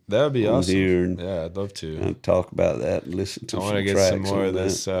on That would be on awesome. here and Yeah, I'd love to. talk about that and listen to I some want to get tracks some more on of that.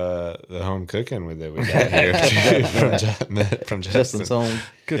 this the home cooking that we got here from Justin. Justin's own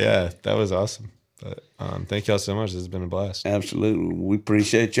cooking. Yeah, that was awesome. But thank y'all so much. This has been a blast. Absolutely. We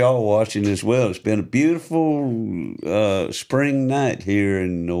appreciate y'all watching as well. It's been a beautiful spring night here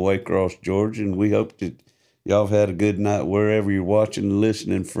in Waycross, Georgia, and we hope that y'all have had a good night wherever you're watching and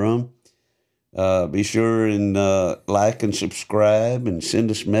listening from. Be sure and like and subscribe and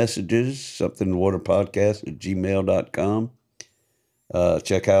send us messages, somethingwaterpodcast@gmail.com.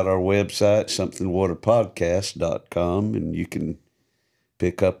 Check out our website, somethingwaterpodcast.com, and you can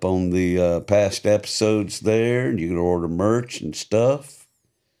pick up on the past episodes there, and you can order merch and stuff.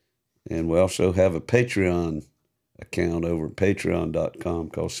 And we also have a Patreon account over at patreon.com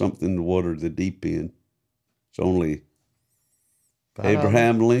called Something to Water the Deep End. It's only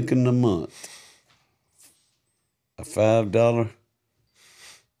Abraham Lincoln a month. A $5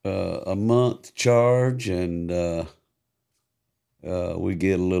 a month charge, and we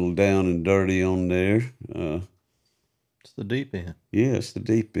get a little down and dirty on there. It's the deep end. Yeah, it's the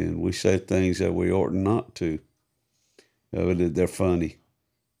deep end. We say things that we ought not to. But they're funny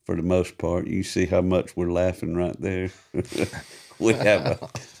for the most part. You see how much we're laughing right there. we have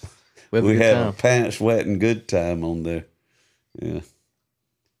a pants wetting good time on there. Yeah.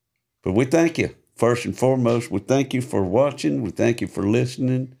 But we thank you. First and foremost, we thank you for watching. We thank you for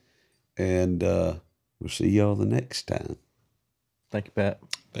listening. And we'll see y'all the next time. Thank you, Pat.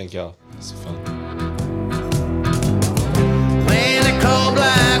 Thank y'all. It's fun. When the cold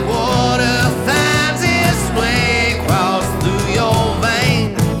black water finds its way across through your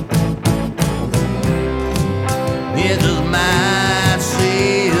veins, it just might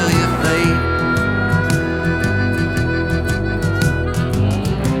seal your fate.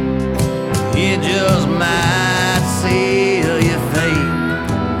 It just might seal your fate.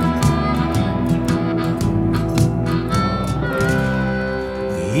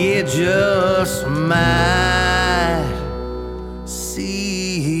 It just might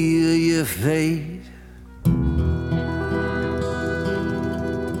seal your fate.